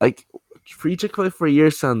like free Chick-fil-A for a year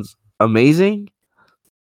sounds amazing,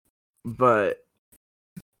 but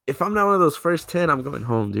if I'm not one of those first 10, I'm going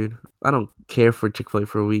home, dude. I don't care for Chick-fil-A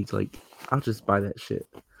for a week. Like, I'll just buy that shit.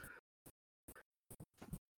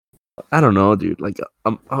 I don't know, dude. Like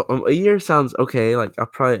a year sounds okay. Like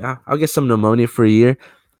I'll get some pneumonia for a year,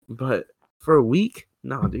 but for a week,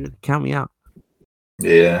 no, dude. Count me out.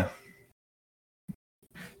 Yeah,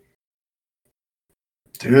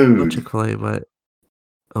 No dude. Chick-fil-A, but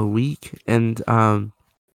a week, and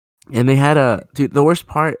they had a dude. The worst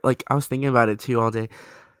part, like I was thinking about it too all day.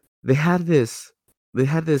 They had this,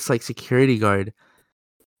 like security guard.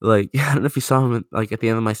 Like I don't know if you saw him like at the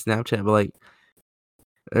end of my Snapchat, but like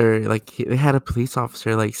or like they had a police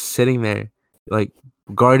officer like sitting there, like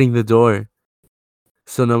guarding the door,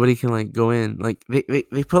 so nobody can like go in. Like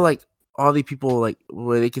they put like all the people like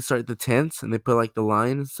where they can start the tents, and they put like the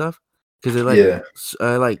line and stuff because they're like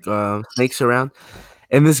Yeah. snakes around.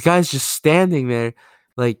 And this guy's just standing there,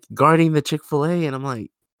 like guarding the Chick-fil-A, and I'm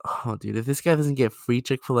like, oh, dude, if this guy doesn't get free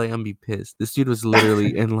Chick-fil-A, I'm gonna be pissed. This dude was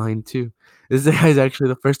literally in line too. This guy's actually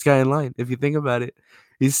the first guy in line. If you think about it,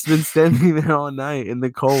 he's been standing there all night in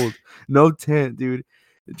the cold, no tent, dude,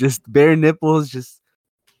 just bare nipples, just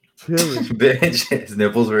chilling. Bitch, his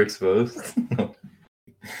nipples were exposed.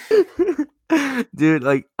 Dude,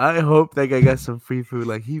 like I hope that guy got some free food.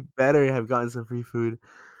 Like he better have gotten some free food.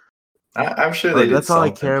 I'm sure they Like did that's all I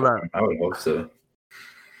something care for about. him. I would hope so.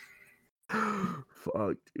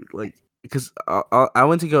 Fuck, dude. Like, because I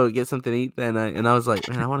went to go get something to eat that night, and I was like,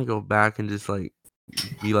 man, I want to go back and just like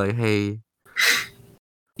be like, hey,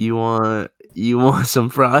 you want some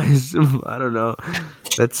fries? I don't know.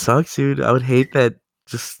 That sucks, dude. I would hate that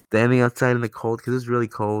just standing outside in the cold because it's really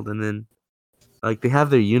cold, and then like they have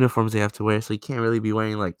their uniforms they have to wear, so you can't really be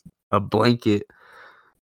wearing like a blanket.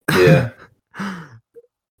 Yeah.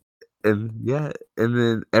 And yeah, and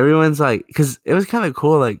then everyone's like, because it was kind of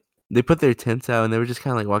cool, like they put their tents out and they were just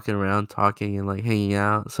kind of like walking around talking and like hanging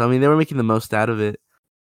out. So I mean, they were making the most out of it.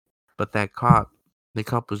 But the cop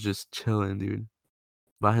was just chilling, dude,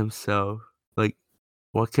 by himself. Like,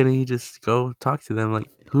 what couldn't he just go talk to them? Like,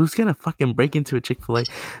 who's gonna fucking break into a Chick-fil-A?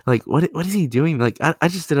 Like, what is he doing? Like, I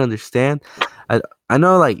just didn't understand. I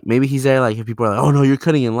know, like maybe he's there. Like, if people are like, oh no, you're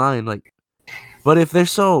cutting in line. Like, but if they're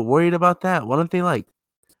so worried about that, why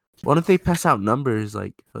don't they pass out numbers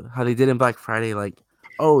like how they did in Black Friday? Like,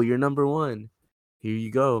 oh, you're number one. Here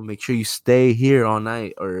you go. Make sure you stay here all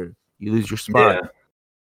night or you lose your spot.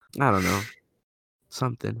 Yeah. I don't know.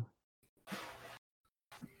 Something.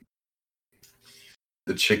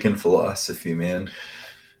 The chicken philosophy, man.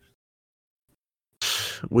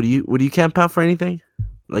 Would you camp out for anything?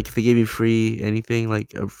 Like if they gave you free anything,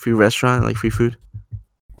 like a free restaurant, like free food?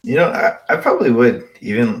 You know, I probably would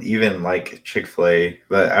even like Chick-fil-A,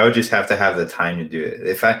 but I would just have to have the time to do it.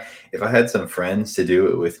 If I had some friends to do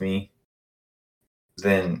it with me,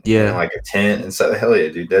 then and Yeah. like a tent and stuff, hell yeah,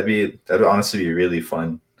 dude. That'd honestly be really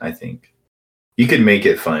fun, I think. You could make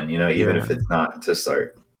it fun, even Yeah. if it's not to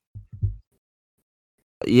start.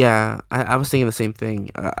 Yeah. I was thinking the same thing.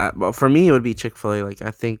 But for me, it would be Chick-fil-A. Like I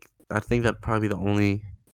think that'd probably be the only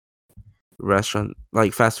restaurant,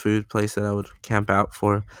 like fast food place that I would camp out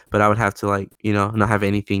for. But I would have to like not have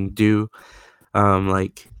anything due,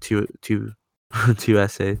 like two two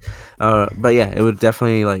essays. But yeah, it would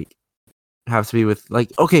definitely like have to be with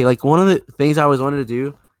like okay, like one of the things I always wanted to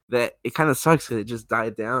do that it kind of sucks because it just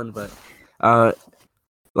died down, but uh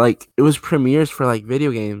like it was premieres for like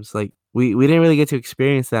video games. Like we didn't really get to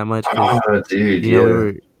experience that much because Oh, dude, we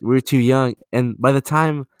yeah. were too young, and by the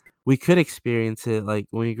time we could experience it, like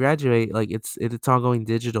when we graduate, like it's all going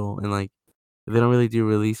digital, and like they don't really do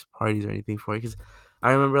release parties or anything for it. Because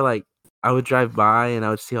I remember like I would drive by and I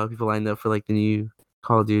would see all people lined up for like the new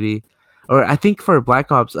Call of Duty, or I think for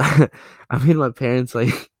Black Ops. I made my parents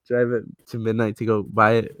like drive it to midnight to go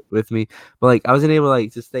buy it with me, but like I wasn't able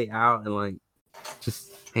like to stay out and like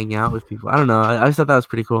just hang out with people. I don't know. I just thought that was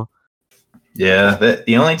pretty cool. Yeah,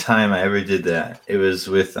 the only time I ever did that, it was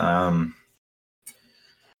with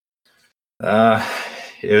uh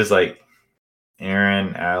it was like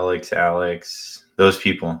Aaron, Alex, those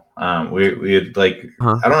people. We would like,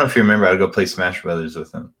 Huh? I don't know if you remember, I'd go play Smash Brothers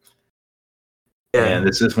with them. And Yeah.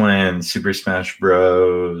 this is when Super Smash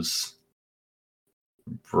Bros.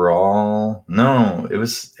 Brawl. No, it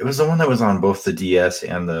was the one that was on both the DS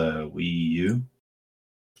and the Wii U.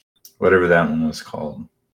 Whatever that one was called.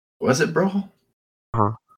 Was it Brawl?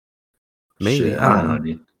 Huh? Maybe. Shit, I I don't don't know, know.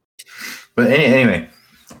 dude. But anyway,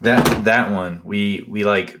 that one we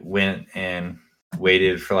like went and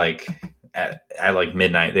waited for like at like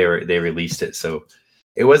midnight they released it, so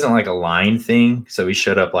it wasn't like a line thing, so we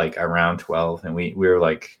showed up like around 12 and we were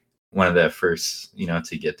like one of the first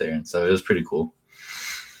to get there, and so it was pretty cool.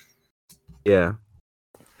 Yeah.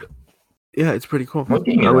 Yeah, it's pretty cool.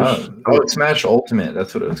 Looking I it up. wish. Oh, Smash Ultimate,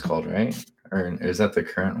 that's what it was called, right? Or is that the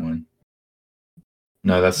current one?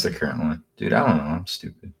 No, that's the current one, dude. I don't know. I'm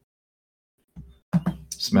stupid.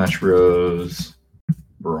 Smash Bros.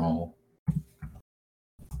 Brawl,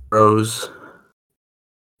 Bros.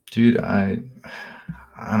 dude. I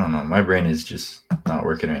don't know. My brain is just not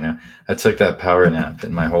working right now. I took that power nap,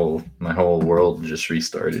 and my whole world just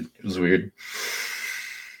restarted. It was weird.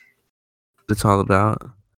 It's all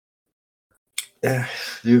about. Yeah,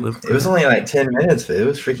 dude. It was only like 10 minutes, but it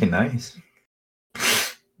was freaking nice.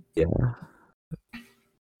 Yeah.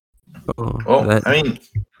 Oh, I mean,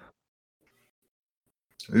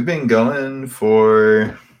 we've been going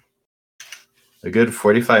for a good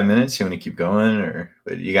 45 minutes. You want to keep going, or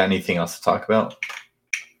you got anything else to talk about?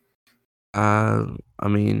 I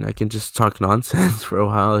mean, I can just talk nonsense for a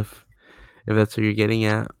while if that's what you're getting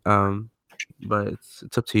at. But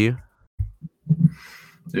it's up to you.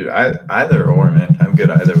 Dude, either or, man. I'm good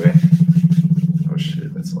either way. Oh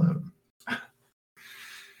shit, that's loud.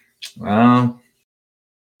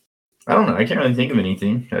 I don't know. I can't really think of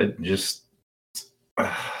anything. I just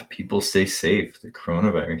people stay safe. The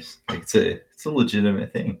coronavirus, like it's a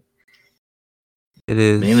legitimate thing. It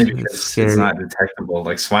is mainly because it's not detectable.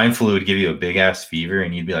 Like swine flu would give you a big ass fever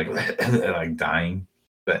and you'd be like like dying.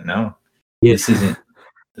 But no, this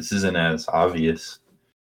isn't as obvious.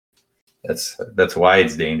 That's why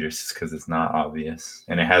it's dangerous. It's because it's not obvious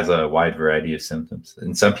and it has a wide variety of symptoms.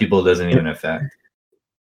 And some people it doesn't even affect.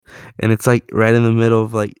 And it's like right in the middle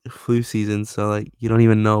of like flu season, so like you don't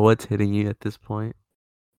even know what's hitting you at this point.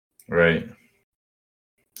 Right.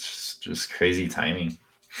 It's just crazy timing.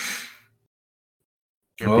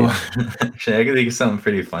 Oh, actually, I can think of something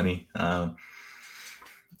pretty funny.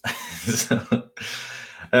 So,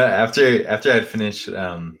 after I'd finished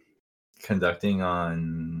conducting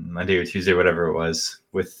on Monday or Tuesday, whatever it was,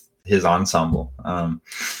 with his ensemble, I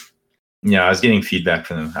was getting feedback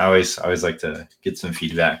from them. I always like to get some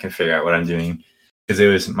feedback and figure out what I'm doing, because it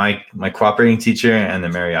was my cooperating teacher and the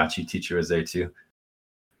mariachi teacher was there too,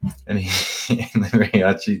 and and the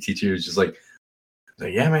mariachi teacher was just like,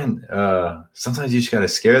 yeah, man, sometimes you just gotta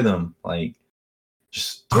scare them, like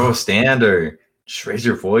just throw a stand or just raise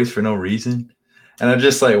your voice for no reason. And I'm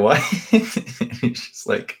just like, what? He's just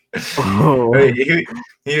like, he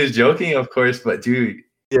was joking, of course, but dude,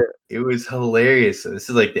 yeah, it was hilarious. So this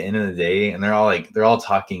is like the end of the day, and they're all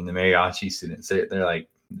talking. The mariachi students, they're like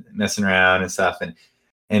messing around and stuff,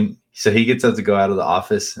 and so he gets up to go out of the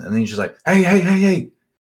office, and then he's just like, hey.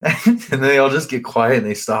 And then they all just get quiet and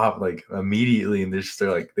they stop like immediately, and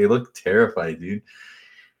they're like, they look terrified, dude.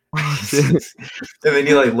 And then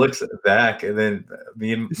he like looks back, and then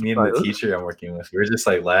me and the teacher I'm working with, we were just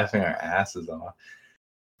like laughing our asses off.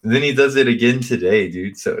 And then he does it again today,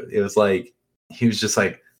 dude. So it was like he was just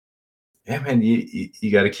like, yeah, man,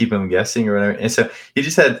 you got to keep him guessing or whatever. And so he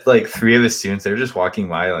just had like 3 of his students. They're just walking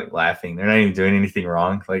by, like laughing. They're not even doing anything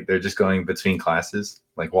wrong. Like they're just going between classes,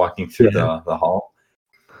 like walking through the hall.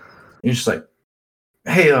 He's just like,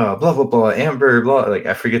 hey, blah blah blah, Amber, blah. Like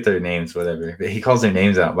I forget their names, whatever. But he calls their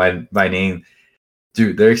names out by name.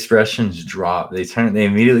 Dude, their expressions drop. They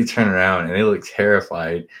immediately turn around and they look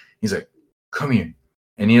terrified. He's like, come here.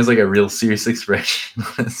 And he has like a real serious expression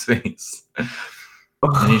on his face.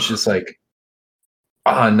 And he's just like,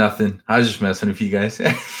 nothing. I was just messing with you guys.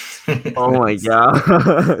 Oh my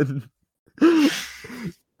god.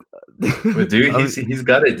 But dude, he's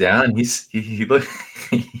got it down. He looked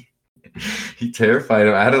he terrified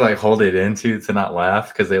him. I had to like hold it in to not laugh,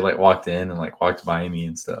 because they like walked in and like walked by me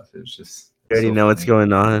and stuff. It was just you already know what's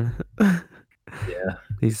going on. Yeah.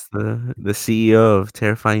 He's the CEO of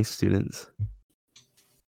terrifying students.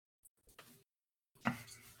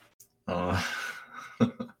 I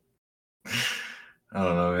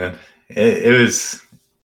don't know, man. It was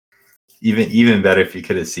even better if you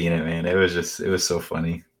could have seen it, man. It was so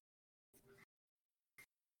funny.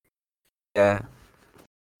 Yeah.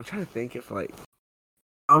 I'm trying to think if like,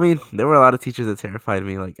 I mean, there were a lot of teachers that terrified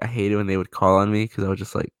me. Like I hated when they would call on me, because I would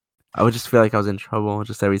just feel like I was in trouble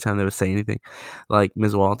just every time they would say anything. Like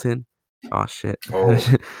Ms. Walton. Oh shit. Oh.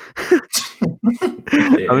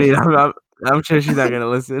 I mean, I'm sure she's not gonna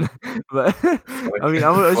listen, but I mean, I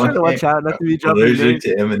was trying to watch out not to be dropping names.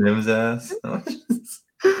 To Eminem's ass.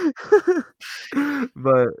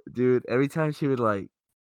 But dude, every time she would like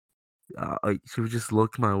she would just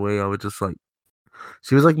look my way, I would just like,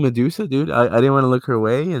 she was like Medusa, dude. I didn't want to look her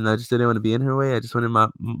way, and I just didn't want to be in her way. I just wanted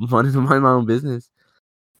to mind my own business.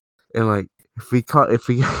 And like if we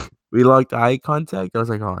locked eye contact, I was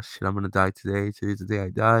like, oh shit, I'm gonna die today. Today's the day I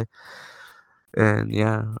die. And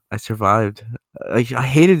yeah, I survived. Like I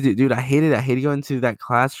hated it, dude. I hated going to that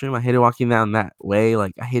classroom. I hated walking down that way.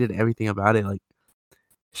 Like I hated everything about it. Like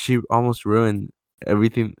she almost ruined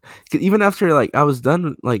everything. 'Cause even after like I was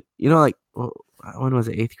done, like like when was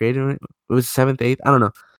it 8th grade? It was 7th, 8th. I don't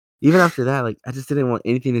know. Even after that, like I just didn't want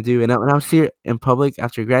anything to do. And when I was here in public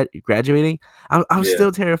after graduating, I was Yeah,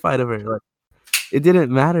 still terrified of her. Like it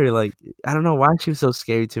didn't matter. Like I don't know why she was so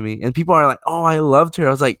scary to me. And people are like, "Oh, I loved her."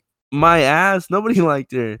 I was like, "My ass, nobody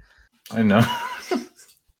liked her." I know.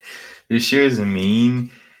 She was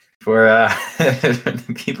mean for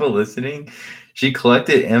people listening. She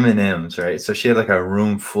collected M&Ms, right? So she had like a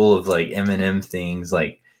room full of like M&M things,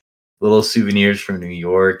 like little souvenirs from New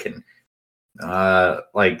York, and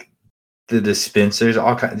like the dispensers,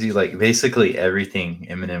 all kinds of like basically everything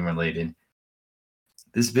M&M related.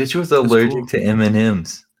 This bitch was That's allergic cool. to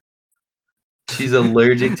M&Ms. She's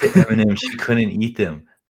allergic to M&Ms. She couldn't eat them.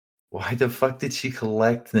 Why the fuck did she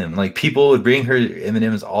collect them? Like people would bring her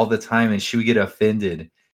M&Ms all the time, and she would get offended,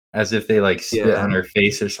 as if they like spit on Yeah. her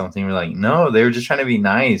face or something. We're like, no, they were just trying to be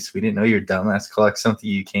nice. We didn't know your dumbass collects something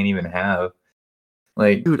you can't even have.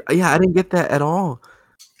 Like, Dude, yeah, I didn't get that at all.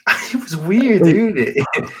 it was weird, Like, dude.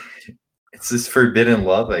 It's this forbidden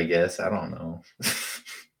love, I guess. I don't know.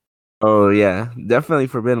 oh yeah, definitely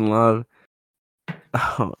Forbidden Love.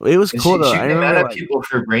 Oh, it was And cool though. she I get mad remember at like people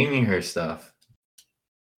for bringing her stuff.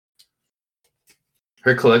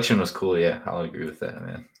 Her collection was cool. Yeah, I'll agree with that,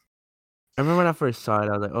 man. I remember when I first saw it,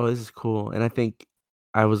 I was like, "Oh, this is cool." And I think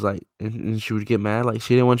I was like, and she would get mad, like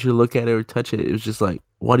she didn't want you to look at it or touch it. It was just like,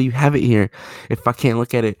 "Why do you have it here? If I can't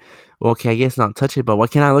look at it, well, okay, I guess not touch it, but why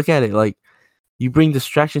can't I look at it? Like, you bring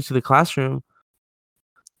distractions to the classroom."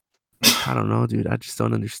 I don't know, dude. I just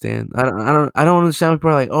don't understand. I don't understand when people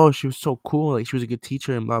are like, "Oh, she was so cool. Like, she was a good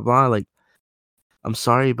teacher and blah blah." Like, I'm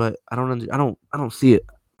sorry, but I don't see it.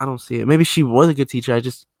 I don't see it. Maybe she was a good teacher. I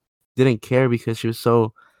just didn't care because she was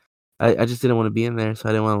so. I just didn't want to be in there, so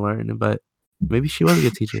I didn't want to learn. But maybe she was a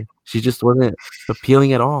good teacher. She just wasn't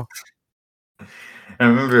appealing at all. I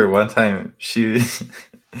remember one time she was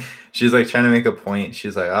like trying to make a point.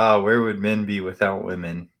 She's like, "Ah, where would men be without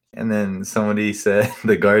women?" And then somebody said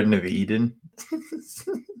the Garden of Eden.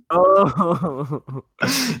 Oh,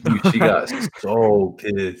 Dude, she got so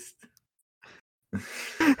pissed.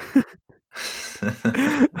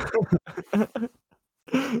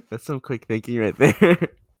 that's some quick thinking right there.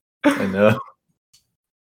 I know.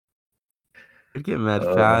 I'd get mad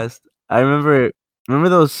Uh, fast. I remember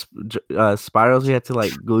those spirals we had to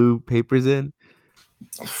like glue papers in,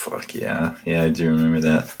 fuck yeah, yeah, I do remember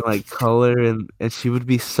that. like color, and she would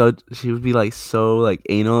be like so like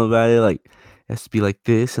anal about it, like it has to be like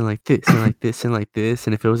this and like this and like this and like this,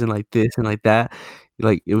 and if it wasn't like this and like that,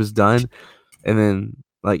 like it was done. And then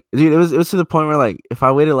like dude, it was to the point where like if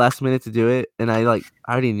I waited last minute to do it and I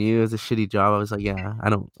already knew it was a shitty job, I was like, yeah,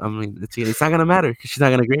 I mean it's not gonna matter because she's not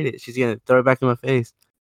gonna grade it. She's gonna throw it back in my face.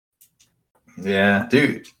 Yeah,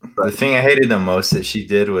 dude. The But thing I hated the most that she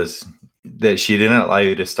did was that she didn't allow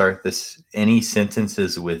you to start this any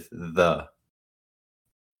sentences with the.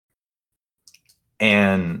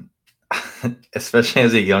 And especially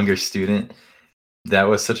as a younger student, that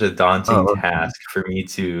was such a daunting oh, task for me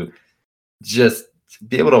to just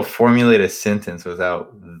be able to formulate a sentence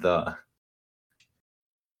without the.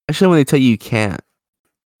 especially when they tell you can't,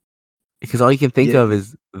 because all you can think Yeah, of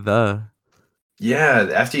is the. yeah.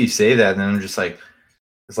 After you say that, then I'm just like,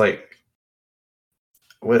 it's like,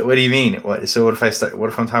 what do you mean? What? So what if I start? What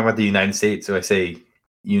if I'm talking about the United States? So I say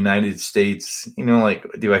United States. Like,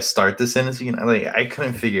 do I start the sentence? Like, I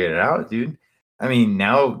couldn't figure it out, dude. I mean,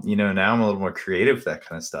 now I'm a little more creative with that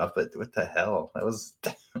kind of stuff. But what the hell? That was.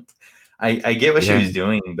 I get what she Yeah, was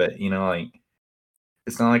doing, but like,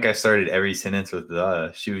 it's not like I started every sentence with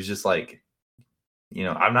the. She was just like,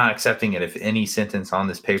 I'm not accepting it if any sentence on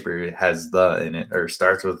this paper has the in it or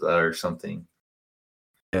starts with the or something.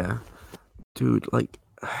 yeah, dude, like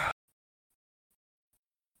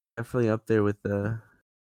definitely up there with the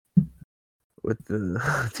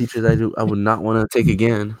teachers I would not want to take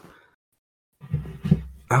again.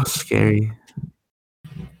 That was scary.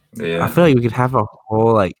 I Yeah. feel like we could have a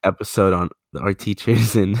whole like episode on our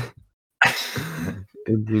teachers in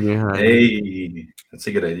junior high. Hey, that's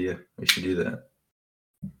a good idea. We should do that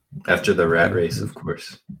after the rat Yeah, race, of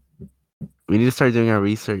course. we need to start doing our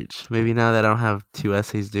research. Maybe now that I don't have 2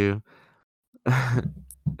 essays due.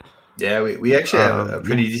 Yeah, we actually have a Yeah.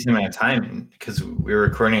 pretty decent amount of time because we're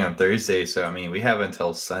recording on Thursday. So, I mean, we have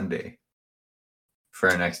until Sunday for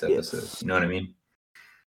our next episode. Yes. You know what I mean?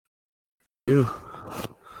 Do.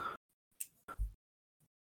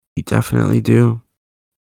 You definitely do.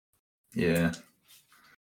 Yeah.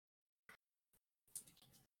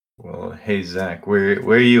 Well, hey Zach, where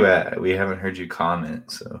are you at? We haven't heard you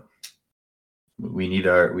comment, so we need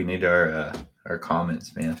our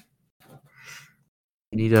comments, man.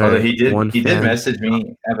 You need Although a one he did fan. message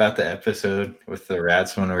me about the episode with the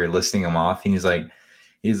rats when we were listing them off. And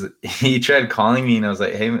he tried calling me, and I was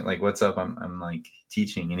like, hey, like, what's up? I'm like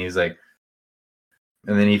teaching. And he was like,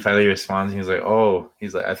 and then he finally responds. And he was like, oh,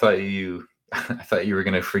 he's like, I thought you were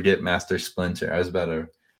gonna forget Master Splinter. I was about to.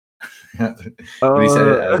 What he said,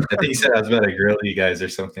 I think he said I was about to grill you guys or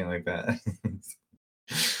something like that.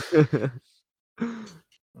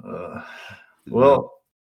 Well,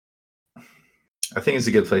 I think it's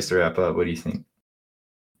a good place to wrap up. What do you think?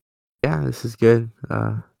 Yeah, this is good.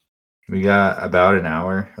 We got about an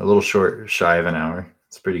hour, a little shy of an hour.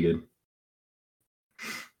 It's pretty good.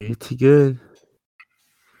 Pretty good.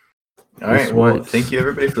 All right. Well, thank you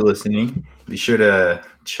everybody for listening. Be sure to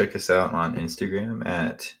check us out on Instagram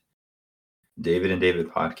at David and David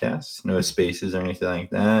Podcast. No spaces or anything like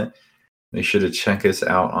that. Make sure to check us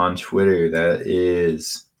out on Twitter. That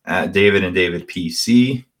is at David and David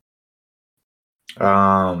PC.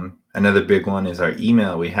 Another big one is our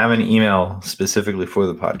email. We have an email specifically for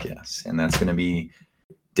the podcast, and that's going to be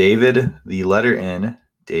David, the letter N,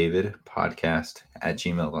 David podcast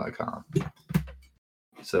 @gmail.com.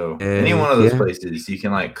 So any one of those places, you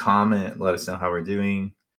can like comment, let us know how we're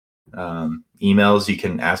doing. Emails, you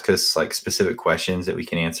can ask us like specific questions that we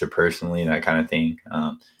can answer personally, that kind of thing.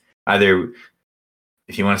 Either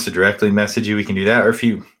if you want us to directly message you, we can do that. Or if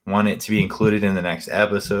you want it to be included in the next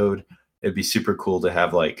episode, it'd be super cool to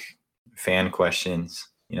have like fan questions,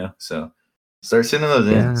 so start sending those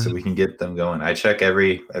in so we can get them going. I check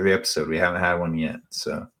every episode. We haven't had one yet.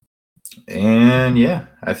 So, and yeah,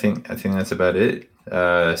 I think that's about it.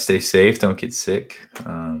 Stay safe. Don't get sick.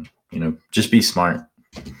 Just be smart.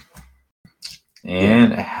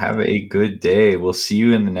 And have a good day. We'll see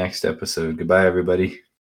you in the next episode. Goodbye, everybody.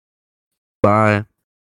 Bye.